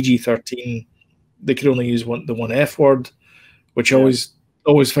with PG-13, they could only use the one F word, which I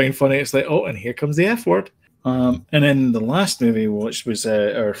always find funny. It's like, oh, and here comes the F word. And then the last movie we watched was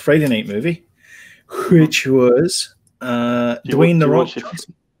our Friday night movie, which was Dwayne The Rock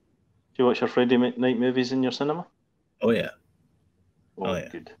Johnson. Do you watch your Friday night movies in your cinema? Oh yeah. Oh yeah.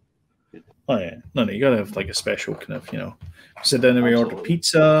 Good. Oh yeah. No, you gotta have like a special kind of, sit down and we order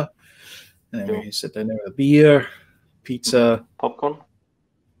pizza, and then we sit down there with a beer, pizza, popcorn.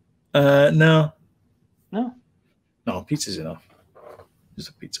 No, pizza's enough. Just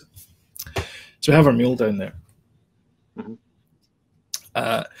a pizza. So we have our meal down there.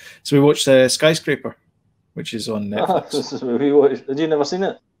 So we watched Skyscraper, which is on Netflix. Had you never seen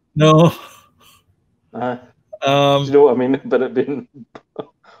it? No. Do you know what I mean about it being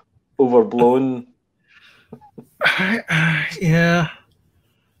overblown? Yeah.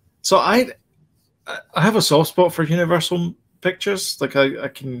 So I have a soft spot for Universal Pictures. Like I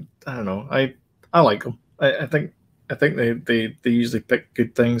don't know. I like them. I think they usually pick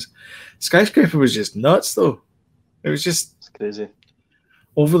good things. Skyscraper was just nuts, though. It was just it's crazy,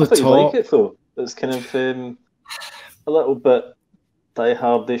 over the top. You like it though. It's kind of a little bit Die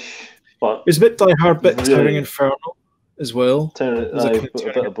Hardish, but it's a bit Die Hard, bit really Towering Inferno as well. There's a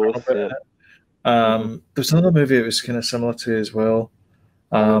bit of both. There's another movie it was kind of similar to as well.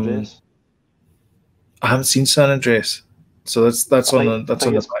 I haven't seen San Andreas, so that's on the back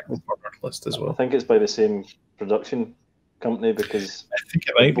of the list as well. I think it's by the same production company because I think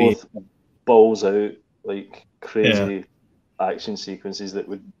it might both balls out like crazy action sequences that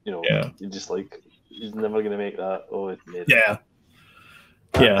would you're just like he's never going to make that. Oh, it made that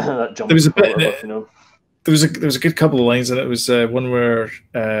jump. There was a bit, there was a good couple of lines in it. It was one where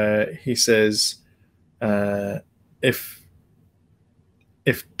he says, "If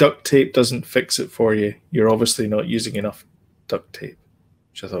duct tape doesn't fix it for you, you're obviously not using enough duct tape,"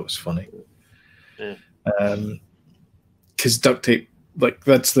 which I thought was funny. Because duct tape, like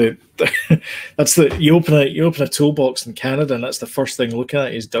that's the you open a toolbox in Canada and that's the first thing looking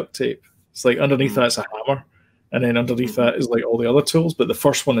at is duct tape. It's like underneath that's a hammer, and then underneath that is like all the other tools, but the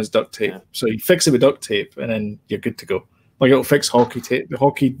first one is duct tape. So you fix it with duct tape and then you're good to go. Like it'll fix hockey tape, the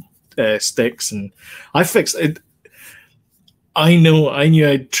hockey sticks, and I fixed it. I knew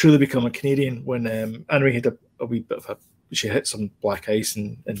I'd truly become a Canadian when Anne-Marie had a wee bit of she hit some black ice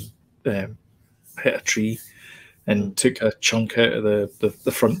and hit a tree and took a chunk out of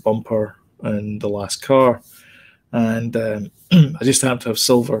the front bumper and the last car, and I just happened to have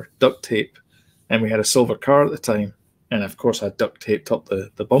silver duct tape, and we had a silver car at the time, and of course I duct taped up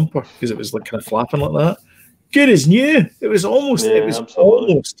the bumper because it was like kind of flapping like that. Good as new. It was almost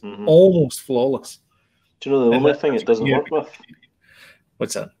almost flawless. Do you know the only thing it doesn't work with?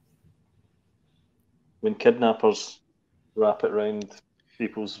 What's that? When kidnappers wrap it around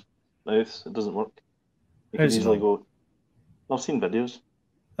people's mouths, it doesn't work. You can easily go. I've seen videos.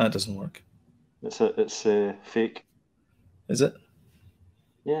 That doesn't work. It's fake. Is it?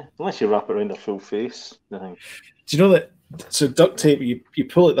 Yeah, unless you wrap it around their full face. Nothing. Do you know that? So duct tape, you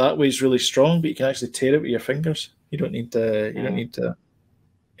pull it that way is really strong, but you can actually tear it with your fingers. You don't need any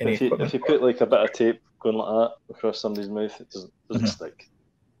if you put like a bit of tape going like that across somebody's mouth, it doesn't stick.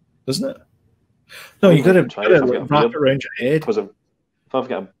 Doesn't it? No, you got to wrap it around your head. Because I've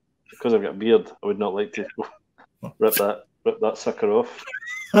got a beard, I would not like to rip that sucker off.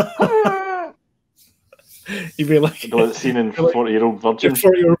 You'd be like the scene in 40-Year-Old Virgin.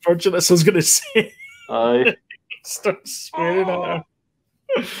 40-Year-Old Virgin. That's what I was going to say. Aye. Start swearing at her.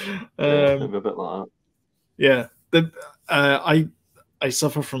 A bit like that. Yeah. I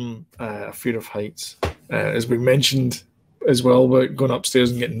suffer from a fear of heights, as we mentioned as well, about going upstairs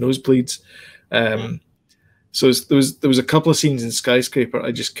and getting nosebleeds. So there was a couple of scenes in Skyscraper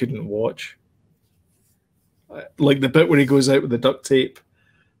I just couldn't watch. Like the bit where he goes out with the duct tape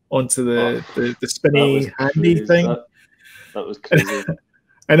onto the spinny handy thing. That was crazy.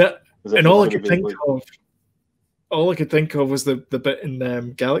 And all I could think of was the bit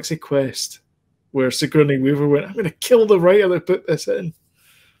in Galaxy Quest where Sigourney Weaver went, "I'm going to kill the writer that put this in."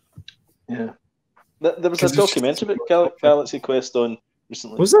 Yeah, there was a documentary about Galaxy Quest on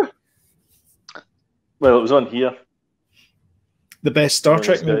recently. Was there? Well, it was on here. The best Star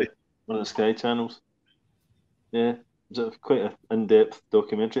Trek movie. One of the Sky channels. Yeah, it was quite an in-depth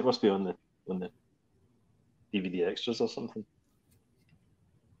documentary. It must be on the DVD extras or something.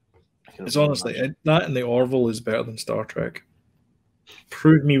 It's honestly that and the Orville is better than Star Trek.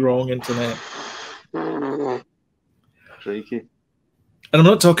 Prove me wrong, internet. Crikey. And I'm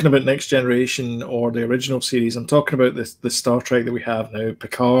not talking about Next Generation or the original series. I'm talking about the Star Trek that we have now,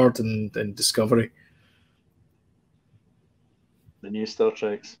 Picard and Discovery. The new Star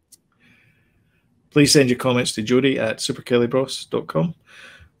Treks. Please send your comments to Jody at superkellybros.com.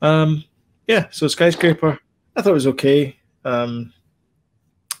 Yeah, so Skyscraper, I thought it was okay.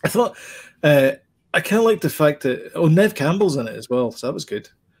 I thought I kind of liked the fact that Neve Campbell's in it as well, so that was good.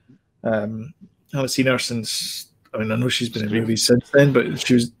 I haven't seen her since. I mean, I know she's been in movies since then, but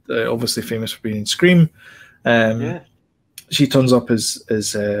she was obviously famous for being in Scream. She turns up as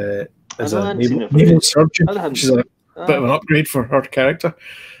a naval surgeon, which is a bit of an upgrade for her character.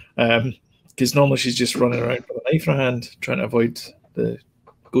 Because normally she's just running around with a knife in her hand, trying to avoid the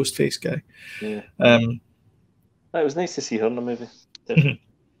Ghostface guy. Yeah. It was nice to see her in the movie.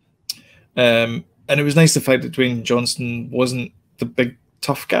 And it was nice the fact that Dwayne Johnson wasn't the big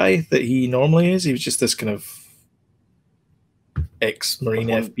tough guy that he normally is. He was just this kind of ex-Marine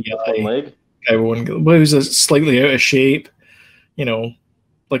FBI guy. Well, he was slightly out of shape, you know.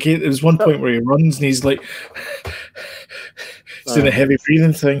 Like there was one point where he runs and he's like doing a heavy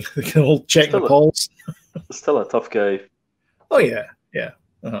breathing thing. They can all check the pulse. Still a tough guy. Oh yeah.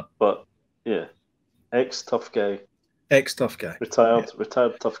 But yeah, ex-tough guy. Retired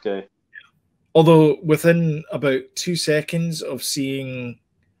tough guy. Although within about 2 seconds of seeing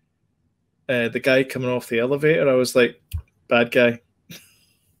the guy coming off the elevator, I was like, bad guy.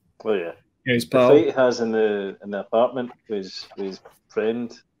 Oh yeah. His pal. The fight he has in the apartment with his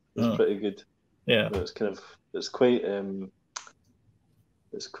friend is pretty good. Yeah. It's quite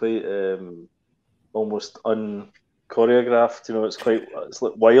almost unchoreographed. You know, it's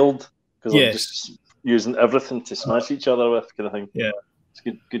like wild because they're just using everything to smash each other with, kind of thing. Yeah, it's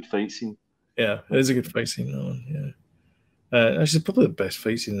a good fight scene. Yeah, it is a good fight scene. That one, yeah. Actually, probably the best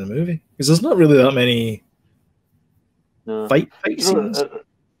fight scene in the movie because there's not really that many fight scenes.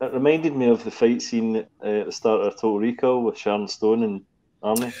 It reminded me of the fight scene at the start of Total Recall with Sharon Stone and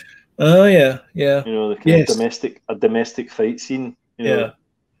Arnie. Oh yeah. You know, the kind of domestic fight scene. You know,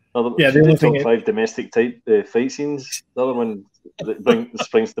 the only thing top 5 domestic type fight scenes. The other one that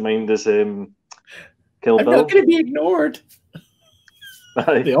springs to mind is Kill Bill. I'm not going to be ignored.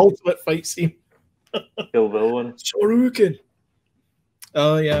 The ultimate fight scene. Kill Bill one. Shoryuken.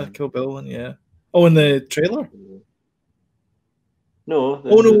 Oh yeah, Kill Bill one. Yeah. Oh, in the trailer. No,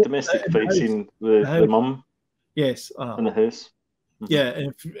 the domestic fight scene. The mum. Yes. In the house. Yeah,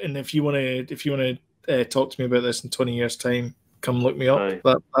 and if you want to talk to me about this in 20 years' time, come look me up.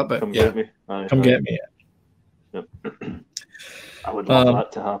 That bit. Come get me. Come get me. Yep. I would love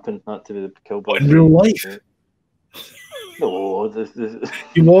that to happen. That to be the Kill Bill. In real life. No,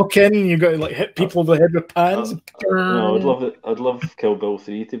 you walk in, you got to like hit people over the head with pans. No, I'd love it. I'd love Kill Bill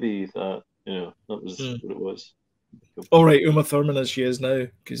 3 to be that. You know, that was what it was. All right, Uma Thurman as she is now,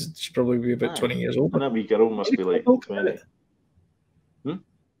 because she'd probably be about 20 years old. And that wee girl must be like 20.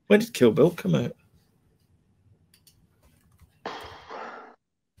 When did Kill Bill come out?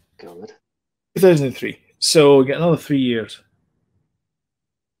 God. 2003. So we get another 3 years.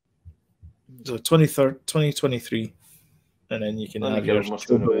 So 2023. And then you can have your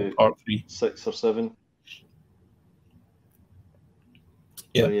Kill Bill Part 3. 6 or 7.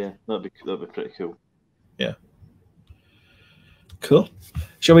 Yeah. So yeah, that'd be pretty cool. Yeah. Cool.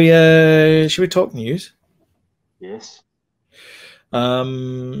 Shall we talk news? Yes.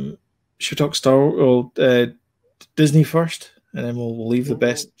 Should we talk Disney first, and then we'll leave the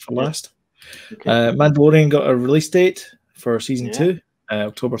best for last. Okay. Mandalorian got a release date for season 2,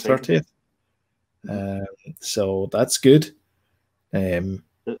 October 30th. So that's good. I'm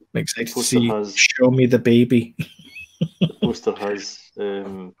excited to see. Show me the baby. The poster has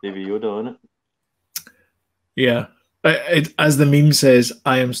Baby Yoda on it. Yeah. As the meme says,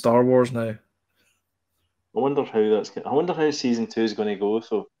 I am Star Wars now. I wonder how season 2 is going to go,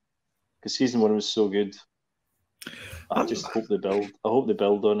 though, because season 1 was so good. I just hope they build. I hope they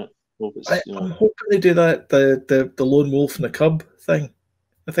build on it. I'm hoping they do that the lone wolf and the cub thing.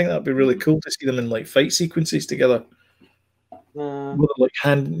 I think that'd be really cool to see them in like fight sequences together. like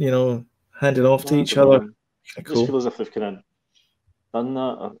handing off to each other. I just feel as if they've kind of done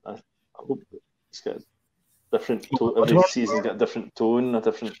that. I hope it's got a different tone. Every season's got a different tone, a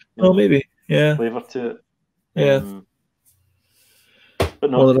different maybe flavour to it. But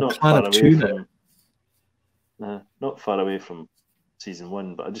not far away from not far away from season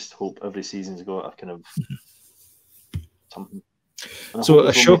 1. But I just hope every season's got a kind of something. So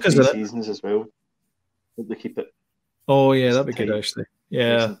Ashoka's in seasons as well. Hope they keep it. Oh yeah, that'd be good actually.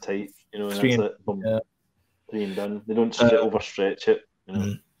 Yeah, nice and tight. And that's it. 3 and done. They don't overstretch it.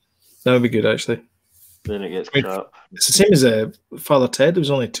 That would be good actually. Then it gets crap. It's the same as Father Ted. There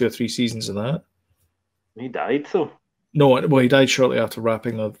was only 2 or 3 seasons of that. He died though. No, well, he died shortly after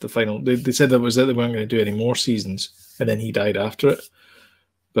wrapping the final. They said that was it. They weren't going to do any more seasons, and then he died after it.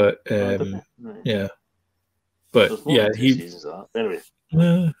 But yeah, but yeah, seasons of that. Anyway.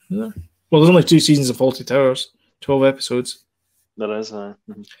 Well, there's only 2 seasons of Fawlty Towers, 12 episodes. There is.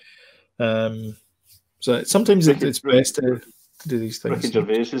 So sometimes it's best to do these things. Ricky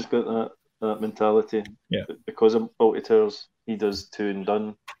Gervais has got that mentality. Yeah. Because of Fawlty Towers, he does 2 and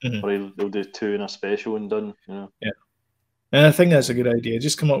done, or he'll do 2 in a special and done. Yeah. And I think that's a good idea.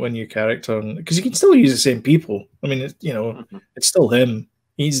 Just come up with a new character, because you can still use the same people. I mean, it's still him.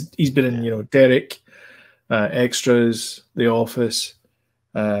 He's been in Derek, Extras, The Office,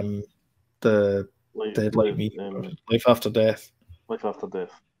 the Like Me, Life After Death. Life After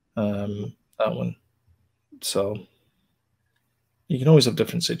Death. That one. So you can always have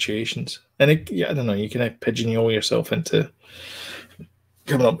different situations, and I don't know. You can pigeonhole yourself into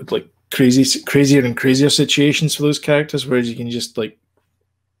coming up with like crazier and crazier situations for those characters, whereas you can just anyway,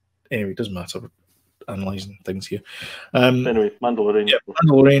 it doesn't matter. We're analyzing things here. Anyway, Mandalorian. Yeah,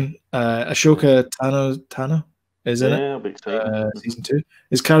 Mandalorian. Ashoka Tano is in it. Yeah, big time. Season 2.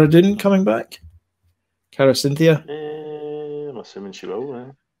 Is Cara Dune coming back? Cara Cynthia? I'm assuming she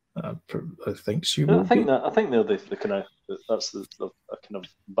will. I think she will. I think they're the kind of that's the kind of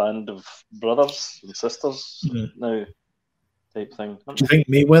band of brothers and sisters now type thing. Do you think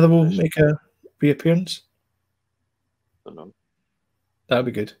Mayweather will make a reappearance? I don't know. That'd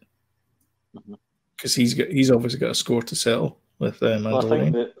be good. Because he's obviously got a score to settle with Mandalorian. Well, I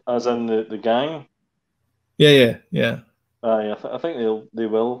think that, as in the gang. Yeah. I think they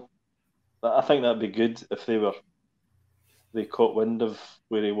will. I think that'd be good if they caught wind of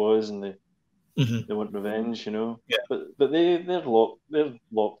where he was and they want revenge, Yeah. But they're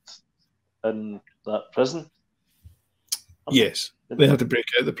locked in that prison. Yes, they have to break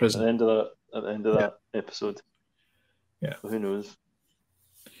out of the prison at the end of that episode. Yeah. So who knows?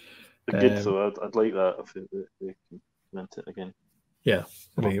 But good though. I'd like that if they can mint it again. Yeah,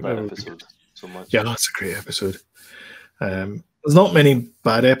 that episode so much. Yeah, that's a great episode. There's not many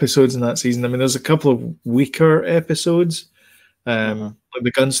bad episodes in that season. I mean, there's a couple of weaker episodes. Like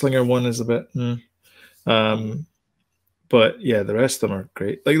the Gunslinger one is a bit, but yeah, the rest of them are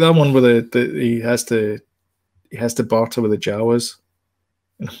great. Like that one where he has to barter with the Jawas.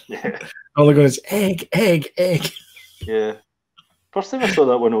 Yeah. All they're going is egg. Yeah. First time I saw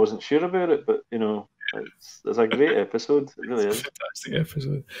that one, I wasn't sure about it, but it's a great episode. It really is. Fantastic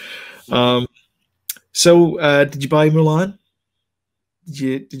episode. So did you buy Mulan?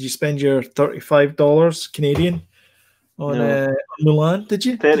 Did you spend your $35 Canadian on Mulan? Did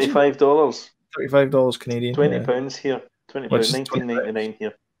you? $35. $35 Canadian. £20 here. £20. $19.99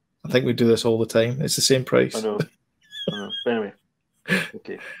 here. I think we do this all the time. It's the same price. I know. But anyway.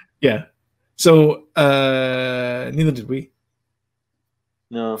 Okay. Yeah. So neither did we.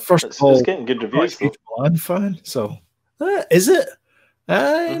 No. First of all, it's getting good reviews. I'm a Mulan fan. So is it?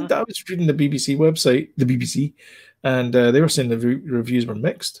 I was reading the BBC website, and they were saying the reviews were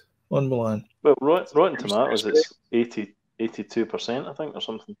mixed on Mulan. Well, Rotten Tomatoes, it's 82%, I think, or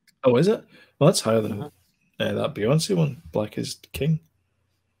something. Oh, is it? Well, that's higher than that Beyonce one, Black is King.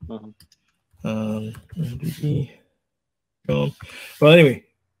 Well, anyway,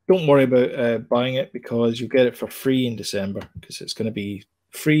 don't worry about buying it because you get it for free in December because it's going to be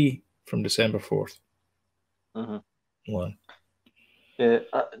free from December 4th. Mulan. Yeah,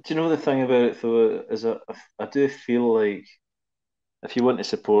 do you know the thing about it though is I do feel like if you want to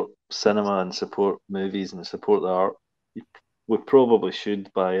support cinema and support movies and support the art, we probably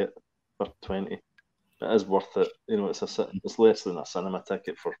should buy it for $20. It is worth it. It's less than a cinema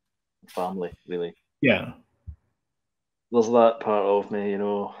ticket for family, really. Yeah. There's that part of me,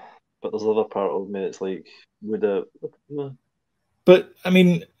 but there's other part of me that's like, But I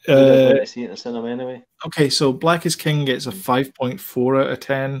mean, to see it in the cinema anyway. Okay, so Black is King gets a 5.4 out of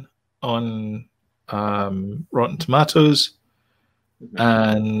 10 on Rotten Tomatoes,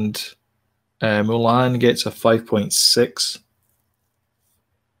 and Mulan gets a 5.6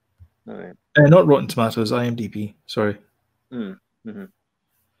 All right. Not Rotten Tomatoes, IMDb. Sorry. Mm-hmm.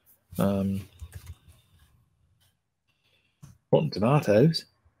 Rotten Tomatoes.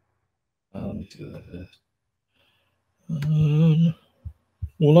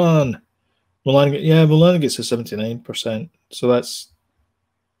 Mulan. Mulan gets a 79%. So that's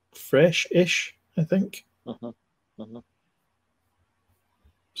fresh-ish, I think.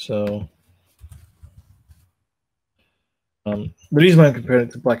 So the reason why I'm comparing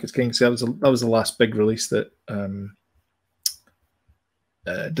it to Black King is that was the last big release that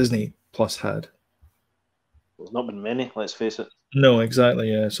Disney Plus had. There's not been many, let's face it. No,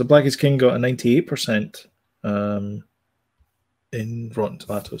 exactly. Yeah. So Black King got a 98% in Rotten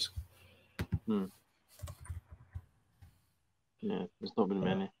Tomatoes. Yeah, there's not been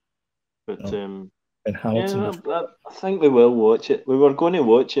many, but and Hamilton. I think we will watch it. We were going to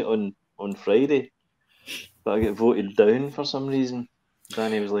watch it on Friday, but I got voted down for some reason.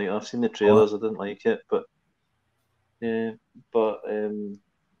 Danny was like, "I've seen the trailers, I didn't like it," but yeah, but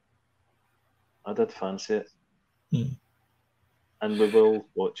I did fancy it, and we will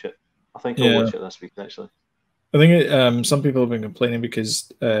watch it. I think I'll watch it this week, actually. I think some people have been complaining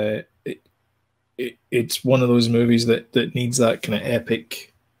because it's one of those movies that needs that kind of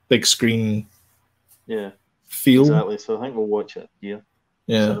epic big screen feel. Exactly. So I think we'll watch it here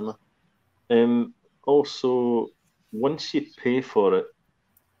in cinema. Also, once you pay for it,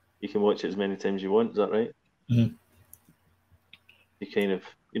 you can watch it as many times you want. Is that right? Mm-hmm. You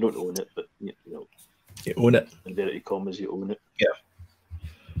don't own it, but you own it. In inverted commas, you own it. Yeah.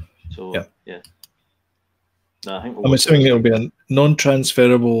 So yeah. No, I think I'm assuming it'll be a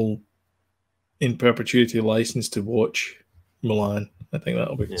non-transferable in perpetuity license to watch Mulan. I think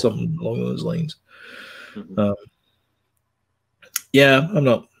that'll be something along those lines. I'm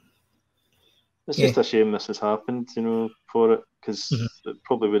not. It's just a shame this has happened, for it, because it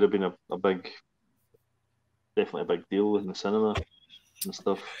probably would have been a definitely a big deal in the cinema and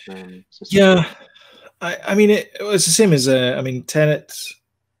stuff. I mean, it was the same as Tenet.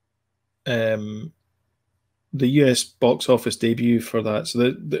 The US box office debut for that.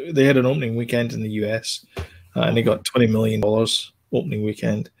 So they had an opening weekend in the US and they got $20 million opening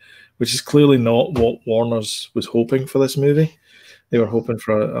weekend, which is clearly not what Warner's was hoping for this movie. They were hoping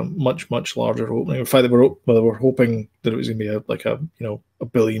for a much, much larger opening. In fact, they were hoping that it was going to be a $1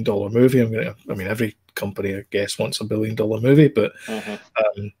 billion movie. Every company, I guess, wants $1 billion movie, but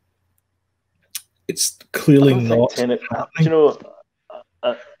it's clearly not. Tenet,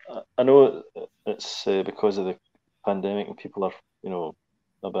 I know it's because of the pandemic and people are,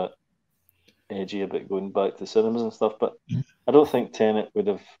 a bit edgy about going back to cinemas and stuff, but I don't think Tenet would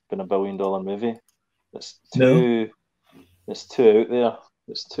have been $1 billion movie. It's too out there.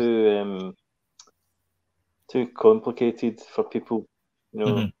 It's too complicated for people,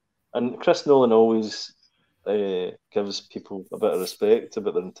 And Chris Nolan always gives people a bit of respect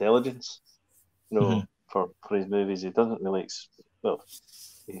about their intelligence, for his movies. He doesn't really,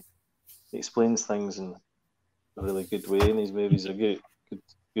 he explains things in a really good way in his movies. A good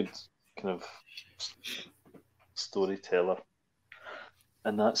kind of storyteller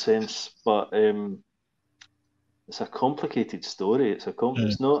in that sense. But it's a complicated story.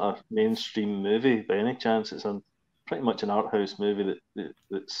 It's not a mainstream movie by any chance. It's pretty much an art house movie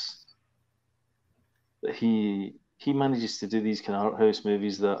that he manages to do these kind of art house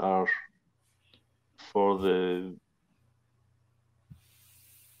movies that are for the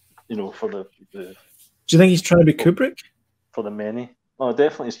for the. Do you think he's trying to be Kubrick? For the many. Oh,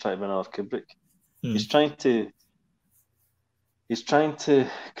 definitely he's trying to be another Kubrick. He's trying to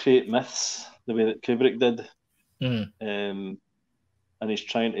create myths the way that Kubrick did. And he's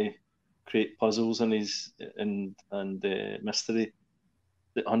trying to create puzzles and mystery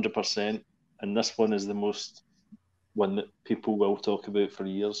 100%. And this one is the most one that people will talk about for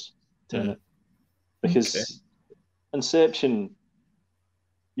years, Tenet. Because Inception,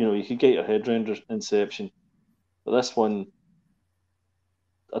 you could get your head around Inception, but this one,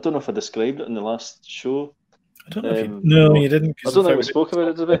 I don't know if I described it in the last show. I don't know if you didn't. I don't think we spoke about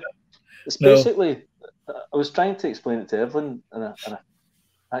it, did we? It's basically, I was trying to explain it to Evelyn, and I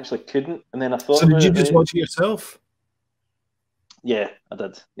actually couldn't. And then I thought. So did you just watch it yourself? Yeah, I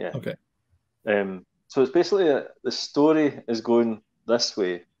did. Yeah. Okay. So it's basically the story is going this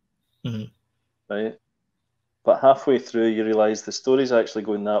way, right? But halfway through, you realise the story's actually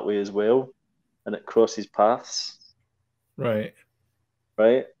going that way as well, and it crosses paths. Right.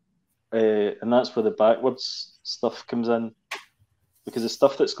 Right. And that's where the backwards stuff comes in, because the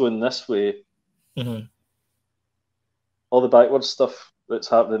stuff that's going this way, all the backwards stuff that's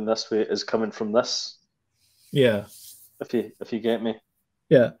happening this way is coming from this. Yeah. If you get me.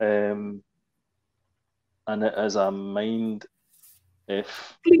 Yeah. And it is a mind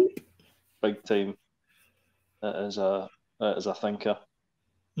F, big time. It is a thinker.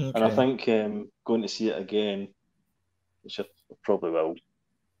 Okay. And I think going to see it again, which I probably will.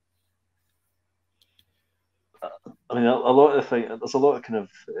 I mean, a lot of the thing. There's a lot of kind of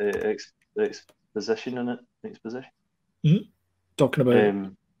exposition in it. Exposition. Mm-hmm. Talking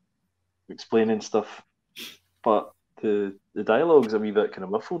about explaining stuff, but the dialogue's a wee bit kind of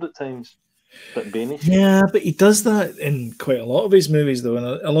muffled at times, a bit Banish. Yeah, but he does that in quite a lot of his movies, though, and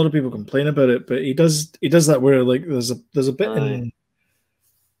a lot of people complain about it. But he does that where like there's a bit in.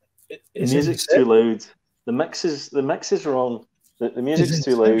 The music's too loud. The mix is wrong. The music's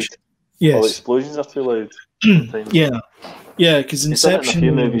too loud. Yes. All the explosions are too loud. Yeah, because Inception. In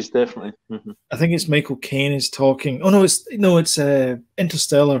a few movies, definitely. Mm-hmm. I think it's Michael Caine is talking. Oh no, it's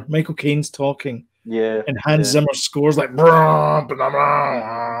Interstellar. Michael Caine's talking. Yeah. And Hans Zimmer scores like blah, blah,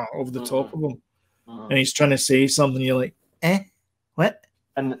 blah, over the top of him, and he's trying to say something. You're like, what?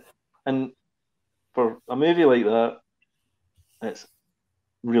 And for a movie like that, it's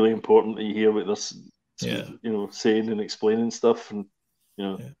really important that you hear what this, saying and explaining stuff, and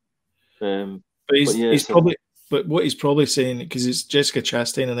But what he's probably saying, because it's Jessica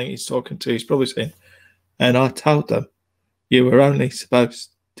Chastain, I think he's talking to. He's probably saying, and I told them you were only supposed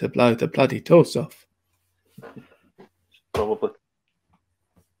to blow the bloody toes off. Probably.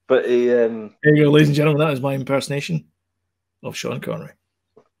 But here you go, ladies and gentlemen. That is my impersonation of Sean Connery.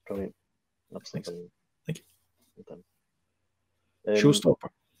 Brilliant. Absolutely. Thank you. Showstopper.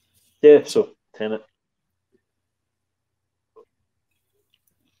 Yeah, so Tenet.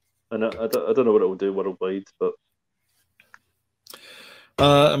 And I don't know what it will do worldwide, but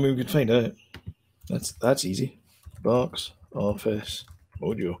I mean, we can find out. That's easy. Box office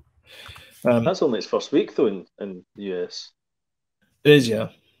audio. That's only its first week though in the US. It is, yeah.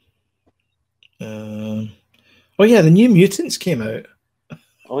 Oh yeah, the New Mutants came out.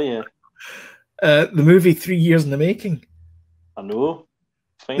 Oh yeah. The movie 3 years in the making. I know.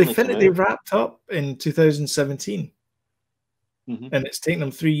 They wrapped up in 2017. And it's taken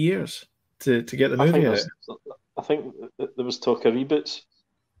them 3 years to get the movie out. I think there was talk of reboots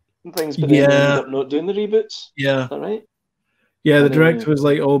and things, but then they ended up not doing the reboots. Yeah. Is that right? Yeah, the director was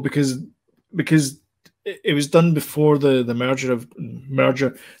like, oh, because it was done before the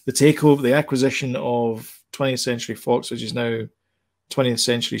takeover, the acquisition of 20th Century Fox, which is now 20th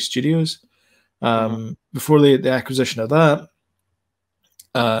Century Studios. Before the acquisition of that,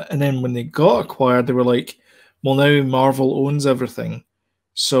 and then when they got acquired, they were like, well, now Marvel owns everything,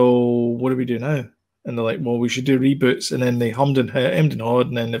 so what do we do now? And they're like, well, we should do reboots. And then they hemmed and hawed,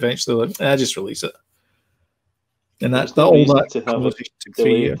 and then eventually like, just release it. And that's all that to have it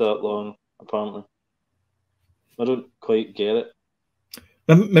delayed that long, apparently. I don't quite get it.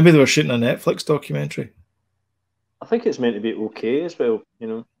 Maybe they were shooting a Netflix documentary. I think it's meant to be okay as well,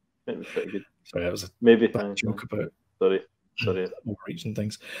 Meant to be pretty good. Sorry, that was a joke about sorry. Overreaching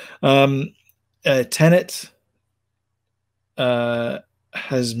things. Tenet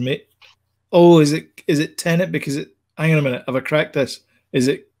has made. Oh, is it Tenet because it? Hang on a minute. Have I cracked this? Is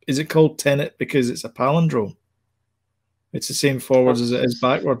it called Tenet because it's a palindrome? It's the same forwards as it is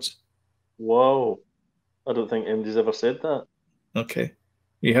backwards. Wow, I don't think anybody's ever said that. Okay,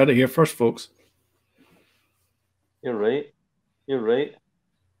 you heard it here first, folks. You're right.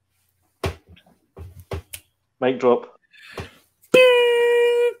 Mic drop.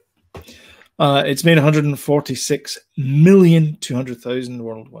 It's made 146,200,000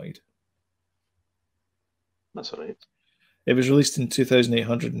 worldwide. That's all right. It was released in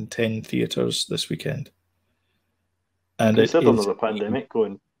 2,810 theaters this weekend, and it said there's a pandemic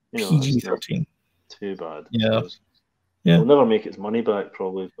going. PG-13. Too bad. Yeah. He'll never make its money back,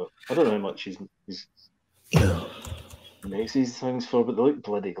 probably. But I don't know how much he's makes these things for, but they look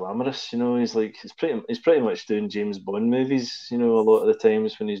bloody glamorous. He's pretty much doing James Bond movies. A lot of the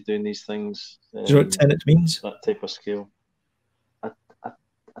times when he's doing these things. Do you know what Tenet means? That type of scale. I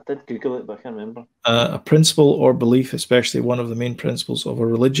did Google it, but I can't remember. A principle or belief, especially one of the main principles of a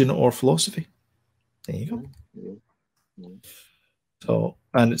religion or philosophy. There you go. Yeah. So,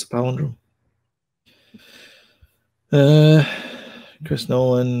 and it's a palindrome. Chris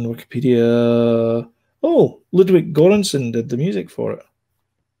Nolan, Wikipedia. Oh, Ludwig Göransson did the music for it.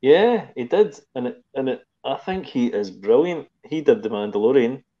 Yeah, he did, and I think he is brilliant. He did The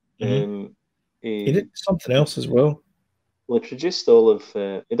Mandalorian. He did something else as well. Well, he produced all of.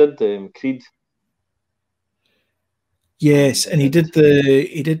 He did Creed. Yes, and he did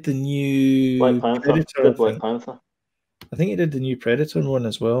the new Black Panther. Predator. Black Panther. I think he did the new Predator one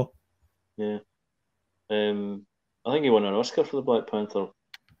as well. Yeah. I think he won an Oscar for the Black Panther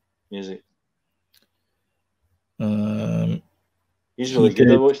music. He's really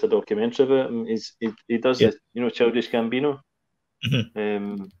good. I watched a documentary about him. He does the Childish Gambino,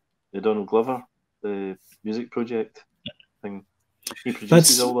 the Donald Glover, the music project thing. He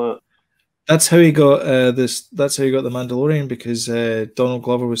produces all that. That's how he got That's how he got the Mandalorian, because Donald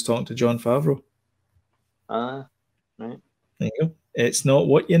Glover was talking to Jon Favreau. Right. There you go. It's not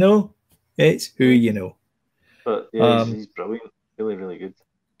what you know; it's who you know. But yeah, he's brilliant. Really, really good.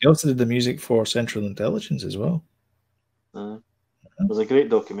 He also did the music for Central Intelligence as well. There's a great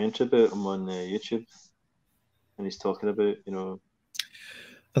documentary about him on YouTube, and he's talking about,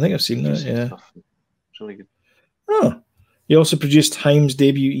 I think I've seen that. Yeah, stuff. It's really good. Oh, he also produced Haim's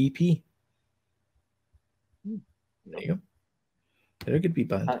debut EP. There you go. They're a good wee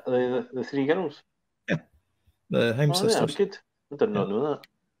band. The three girls. Yeah, the Haim sisters. That's good. I did not know that.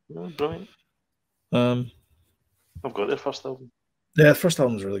 No, brilliant. I've got their first album. Yeah, the first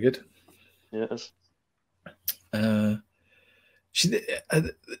album's really good. Yeah, it is.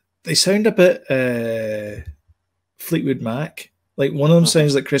 They sound a bit Fleetwood Mac. Like one of them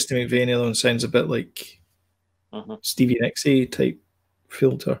sounds like Christy McVie, the other one sounds a bit like Stevie Nicks type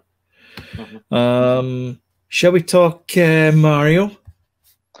filter. Shall we talk Mario?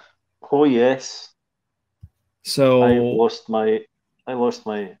 Oh yes. So I lost my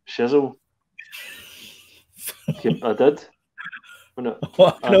shizzle. I did. I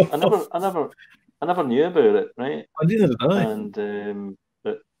never knew about it, right? I didn't know. And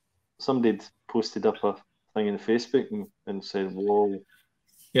but somebody posted up a thing in Facebook and said, "Whoa,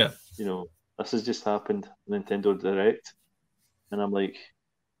 yeah, this has just happened, Nintendo Direct," and I'm like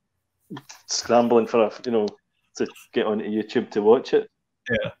scrambling for to get onto YouTube to watch it.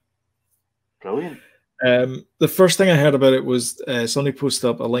 Yeah, brilliant. The first thing I heard about it was somebody posted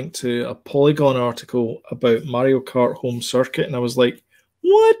up a link to a Polygon article about Mario Kart Home Circuit, and I was like,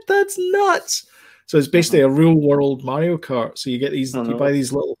 "What? That's nuts!" So it's basically a real world Mario Kart. So you get these, you buy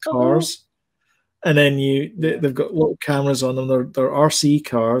these little cars, and then they've got little cameras on them. They're RC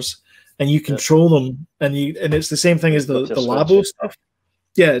cars, and you control them, and it's the same thing as the Labo stuff.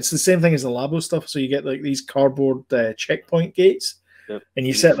 Yeah, it's the same thing as the Labo stuff. So you get like these cardboard checkpoint gates. And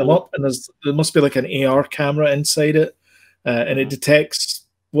you set them up, and there must be like an AR camera inside it, and it detects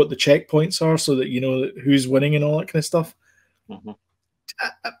what the checkpoints are, so that you know who's winning and all that kind of stuff.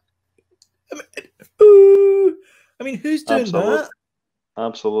 I mean, who's doing that?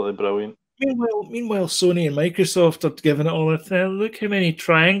 Absolutely brilliant. Meanwhile, Sony and Microsoft are giving it all a thing. Look how many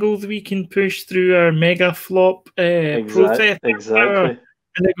triangles we can push through our mega flop processor. Exactly.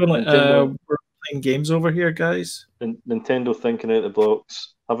 And they're going like, we're playing games over here, guys. Nintendo thinking out the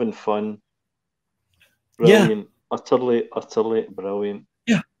box, having fun. Brilliant. Yeah. Utterly brilliant.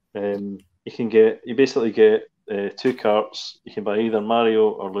 Yeah. You basically get 2 carts. You can buy either Mario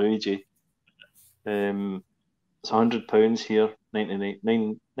or Luigi. It's £100 here,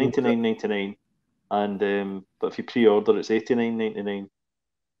 99.99, and but if you pre-order, it's £89.99.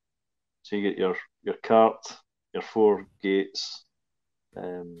 So you get your cart, your 4 gates,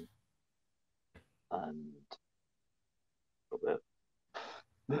 and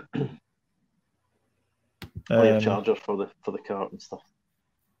your charger for the cart and stuff.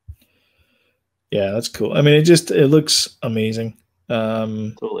 Yeah, that's cool. I mean, it looks amazing.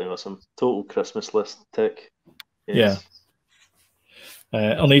 Totally awesome. Total Christmas list tech. Yes.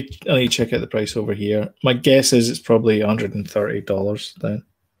 Yeah. I'll need to check out the price over here. My guess is it's probably $130 then.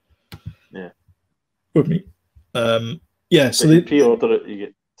 Yeah. With me. Yeah. So if you pre-order it, you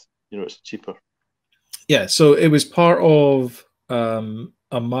get, it's cheaper. Yeah. So it was part of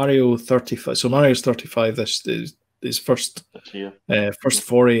a Mario 35. So Mario's 35. This is his first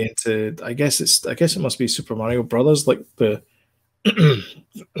foray into. I guess it must be Super Mario Brothers, like the.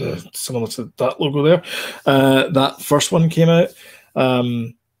 Similar to that logo there. That first one came out. So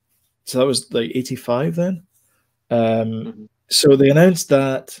that was like 85 then. So they announced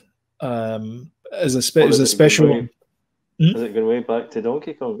that as a special one. Is it going way back to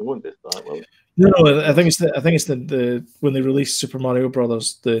Donkey Kong? It won't be that well. No, I think it's the when they released Super Mario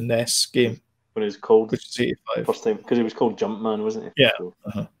Brothers, the NES game. When it was called, which is 85. First time, because it was called Jumpman, wasn't it? Yeah. So.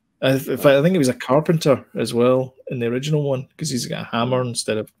 In fact, I think it was a carpenter as well in the original one, because he's got a hammer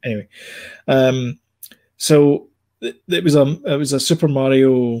instead of anyway. So it was a Super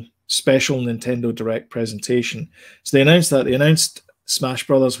Mario special Nintendo Direct presentation. So they announced Smash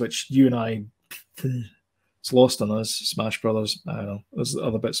Brothers, which you and I, it's lost on us. Smash Brothers, I don't know. There's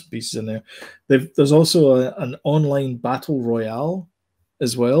other bits and pieces in there. There's also an online battle royale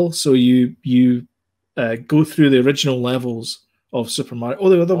as well. So you go through the original levels of Super Mario.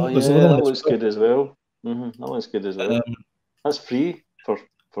 That looks good as well. That looks good as well. That's free for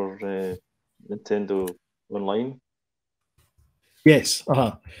for Nintendo Online. Yes.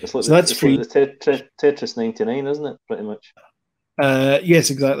 It's like so that's free. Like the Tetris 99, isn't it? Pretty much. Yes,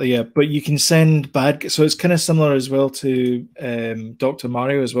 exactly. Yeah, but you can send bad. So it's kind of similar as well to Dr.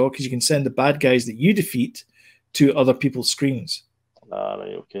 Mario as well, because you can send the bad guys that you defeat to other people's screens.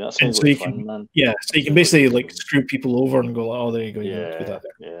 Right, okay. That sounds so like fun, man. Yeah, so you can basically like screw people over and go, oh, there you go. You Yeah, do that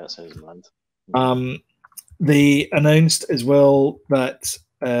there. Yeah, that sounds mad. They announced as well that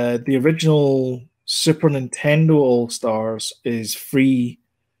the original Super Nintendo All Stars is free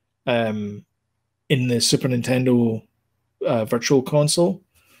in the Super Nintendo Virtual Console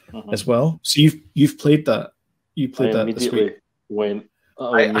as well. So you've played that. You played that this week.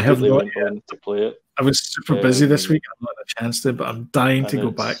 I immediately went on to play it. I was super busy this week. I'm not had a chance to, but I'm dying to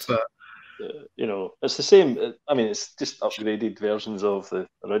go back to that. You know, it's the same. I mean, it's just upgraded versions of the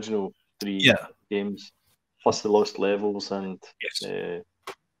original 3 games, plus the lost levels and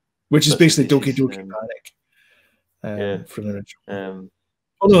which is basically Doki Doki Panic from the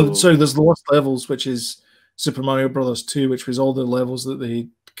original. Sorry, there's the lost levels, which is Super Mario Brothers 2, which was all the levels that they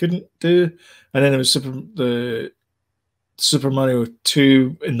couldn't do, and then it was the Super Mario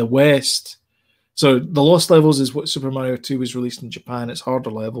 2 in the West. So the lost levels is what Super Mario 2 was released in Japan. It's harder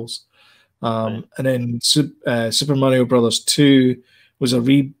levels. And then Super Mario Brothers 2 was a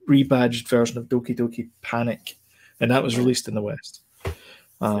rebadged version of Doki Doki Panic, and that was released in the West.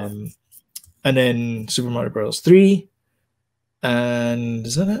 And then Super Mario Bros. 3, and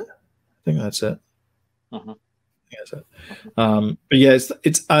is that it? I think that's it. That's it. But yeah,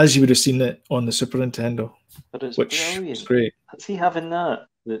 it's as you would have seen it on the Super Nintendo, which is great. See, having that,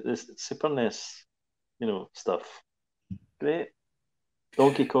 the Super NES, stuff, great.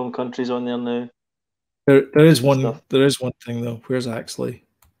 Donkey Kong Country's on there now. There is one. Stuff. There is one thing though. Where's Axley?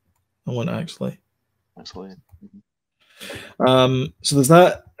 I want Axley. So there's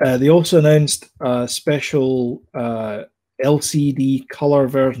that. They also announced a special LCD color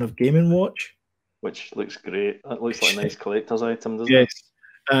version of Game & Watch, which looks great. That looks like a nice collector's item, doesn't it?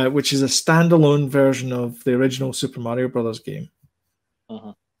 Yes. Which is a standalone version of the original Super Mario Brothers game.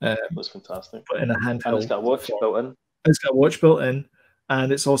 That's fantastic. But in a handheld. And it's got a watch built in. It's got a watch built in,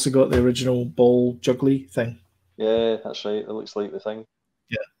 and it's also got the original ball juggly thing. Yeah, that's right. It looks like the thing.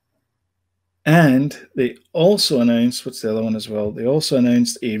 Yeah. And they also announced, what's the other one as well? They also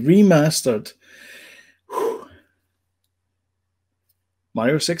announced a remastered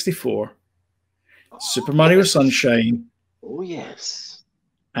Mario 64, Super Mario Sunshine. Oh, yes.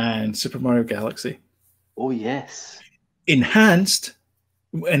 And Super Mario Galaxy. Oh, yes. Enhanced,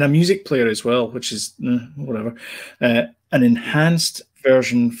 and a music player as well, which is whatever. An enhanced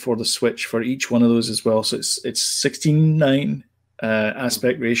version for the Switch for each one of those as well. So it's 16:9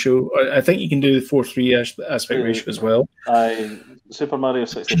 aspect ratio. I think you can do the 4:3 aspect ratio as well. Super Mario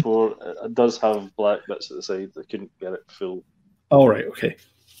 64 it does have black bits at the side. I couldn't get it full. All right, okay.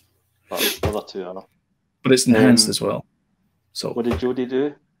 But the other two are. But it's enhanced as well. So what did Jody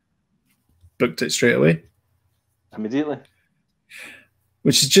do? Booked it straight away. Immediately.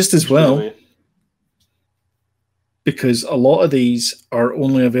 Which is just as well. Because a lot of these are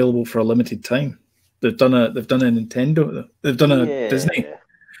only available for a limited time. They've done a Nintendo. They've done a Disney.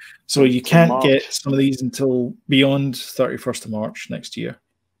 So you can't get some of these until beyond 31st of March next year.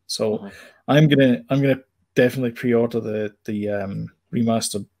 So I'm gonna definitely pre-order the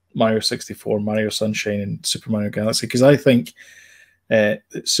remastered Mario 64, Mario Sunshine, and Super Mario Galaxy, because I think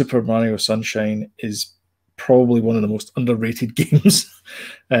Super Mario Sunshine is probably one of the most underrated games,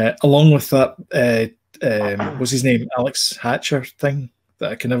 along with that. What's his name? Alex Hatcher thing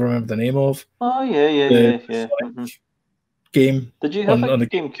that I can never remember the name of. Oh yeah. Game. Did you have a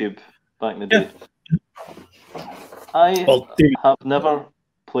GameCube back in the day? I have never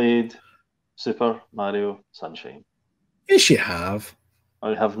played Super Mario Sunshine. Yes, you have.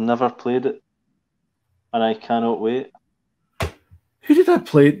 I have never played it, and I cannot wait. Who did I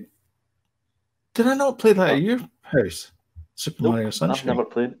play? Did I not play that at your house? Super Mario Sunshine. I've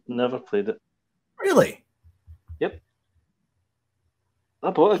never played it. Really? Yep.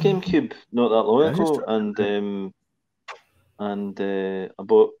 I bought a GameCube not that long ago, and I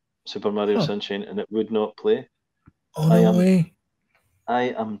bought Super Mario Sunshine, and it would not play. Oh, no way.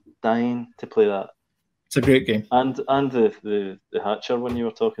 I am dying to play that. It's a great game. And the Hatcher one you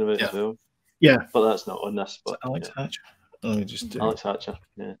were talking about as well. Yeah. But that's not on this. But Alex Hatcher. Let me just do Alex Hatcher,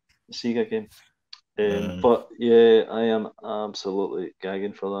 yeah. The Sega game. But yeah, I am absolutely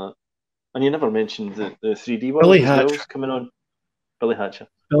gagging for that. And you never mentioned the 3D world as well coming on. Billy Hatcher.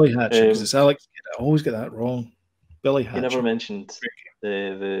 Billy Hatcher, because it's Alex. I always get that wrong. Billy Hatcher. You never mentioned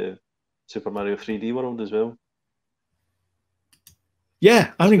the Super Mario 3D world as well.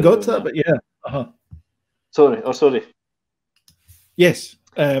 Yeah, I haven't got to that, but yeah. Sorry. Yes.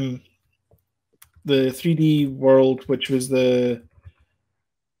 The 3D World, which was the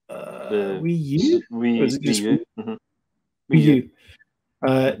Wii U? Wii U. Wii U.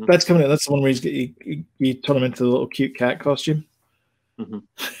 That's coming out. That's the one where you turn him into the little cute cat costume.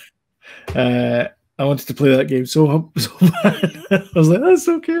 I wanted to play that game so bad. I was like, that's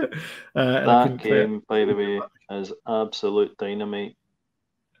so cute. That game, by the way, is absolute dynamite.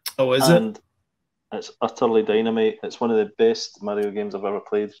 Oh, is it? It's utterly dynamite. It's one of the best Mario games I've ever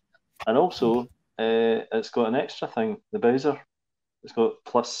played. And also, it's got an extra thing, the Bowser. It's got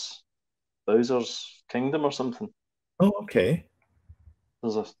plus Bowser's Kingdom or something. Oh, okay.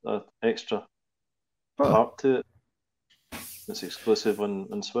 There's a extra part to it. It's exclusive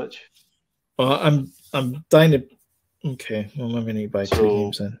on Switch. Well, I'm dying to. Okay, well, maybe I need to buy 2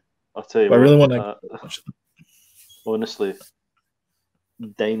 games then. I'll tell you what. I really want to. Honestly,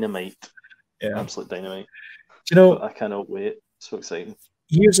 dynamite. Yeah, absolute dynamite. Do you know? But I cannot wait. So exciting.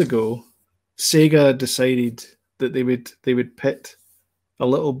 Years ago, Sega decided that they would pit a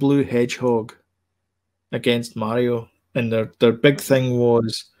little blue hedgehog against Mario, and their big thing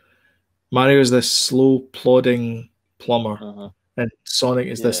was Mario is this slow plodding plumber, and Sonic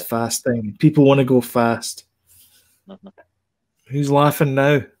is this fast thing. People want to go fast. Who's laughing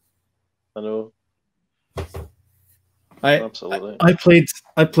now? I know. Absolutely. I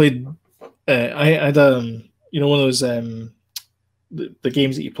played. I had one of those the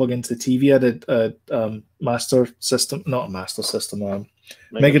games that you plug into the TV. I had a Master System, not a Master System,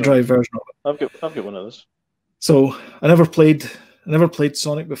 Mega Drive version of it. I've got one of those. So I never played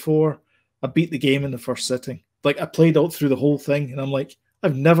Sonic before. I beat the game in the first sitting. Like, I played out through the whole thing, and I'm like,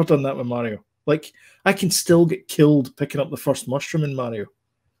 I've never done that with Mario. Like, I can still get killed picking up the first mushroom in Mario.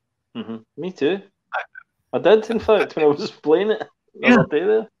 Me too. I did, in fact, when I was playing it the other day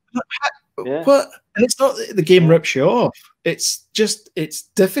there. But and it's not that the game rips you off. It's just, it's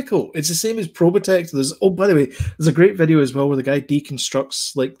difficult. It's the same as Probotect. By the way, there's a great video as well where the guy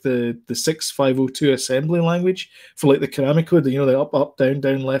deconstructs like the 6502 assembly language for like the Konami code. You know, the up, down,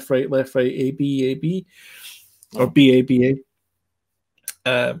 down, left, right, A, B, or B, A, B,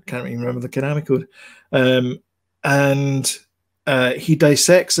 A. Can't even remember the Konami code. And he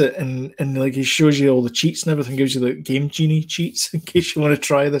dissects it and like he shows you all the cheats and everything, gives you the Game Genie cheats in case you want to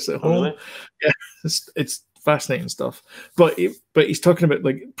try this at home. Really? Yeah, it's fascinating stuff. But he's talking about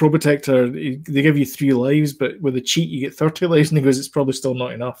like Probotector. They give you 3 lives, but with a cheat you get 30 lives, and he goes, it's probably still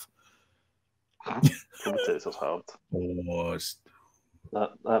not enough. Probotector's hard.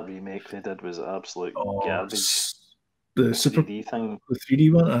 That remake they did was absolute garbage. The 3D thing, the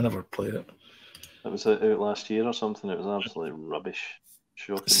 3D one, I never played it. It was out last year or something. It was absolutely rubbish.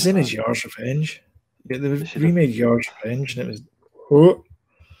 Shocking. It's the same as Yar's Revenge. Yeah, they remade Yar's Revenge, and it was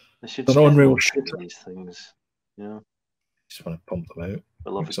they should spend unreal shit on these things. Yeah, just want to pump them out.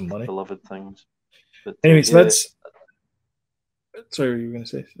 Beloved, some money. Beloved things. But, anyway, so that's. Sorry, what were you going to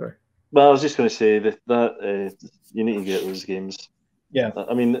say? Sorry. Well, I was just going to say that you need to get those games. Yeah.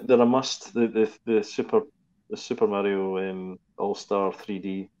 I mean, they're a must. The Super Mario All-Star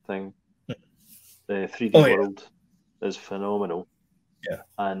 3D thing. The 3D World is phenomenal. Yeah.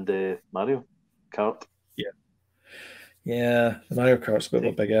 And Mario Kart. Yeah. Yeah, the Mario Kart's a bit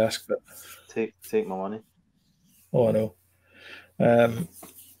of a big ask, but take my money. Oh, I know.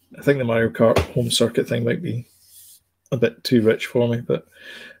 I think the Mario Kart home circuit thing might be a bit too rich for me, but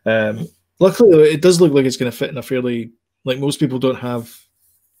luckily though, it does look like it's going to fit in a fairly, like, most people don't have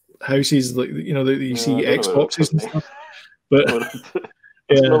houses like, you know, that you see Xboxes and stuff, but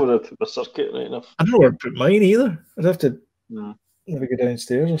yeah, not where I put my circuit right enough. I don't know where to put mine either. I'd have to maybe go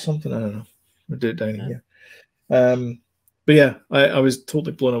downstairs or something. I don't know. We'll do it down here. But yeah, I was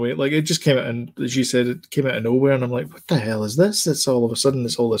totally blown away. Like, it just came out, and as you said, it came out of nowhere, and I'm like, what the hell is this? It's all of a sudden,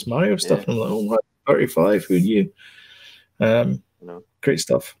 it's all this Mario stuff. And I'm like, oh, what? 35? Who knew? Great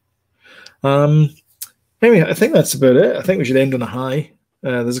stuff. Anyway, I think that's about it. I think we should end on a high.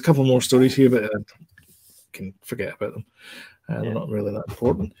 There's a couple more stories here, but I can forget about them. They're not really that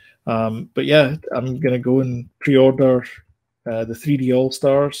important. But yeah, I'm going to go and pre-order the 3D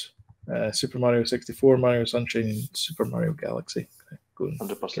All-Stars, Super Mario 64, Mario Sunshine, and Super Mario Galaxy. Go and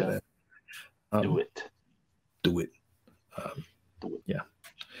 100%. Do it. Do it. Yeah.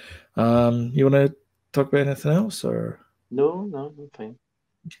 You want to talk about anything else, or? No, I'm fine.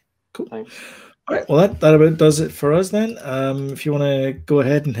 Cool. Thanks. All right, well, that about does it for us then. If you want to go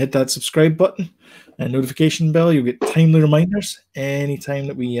ahead and hit that subscribe button and notification bell, you'll get timely reminders anytime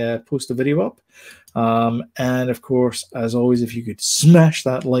that we post a video up. And of course, as always, if you could smash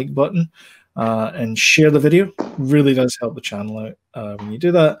that like button, and share the video. Really does help the channel out when you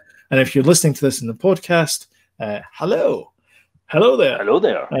do that. And if you're listening to this in the podcast, hello there. Hello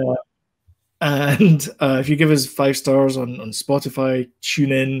there. And if you give us 5 stars on Spotify,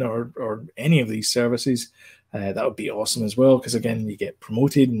 TuneIn, or any of these services, that would be awesome as well, because again, you get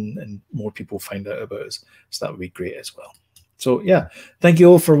promoted and more people find out about us. So that would be great as well. So yeah, thank you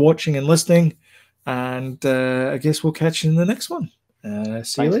all for watching and listening. And I guess we'll catch you in the next one.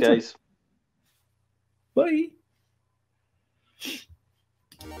 See you later. Thanks, guys. Bye.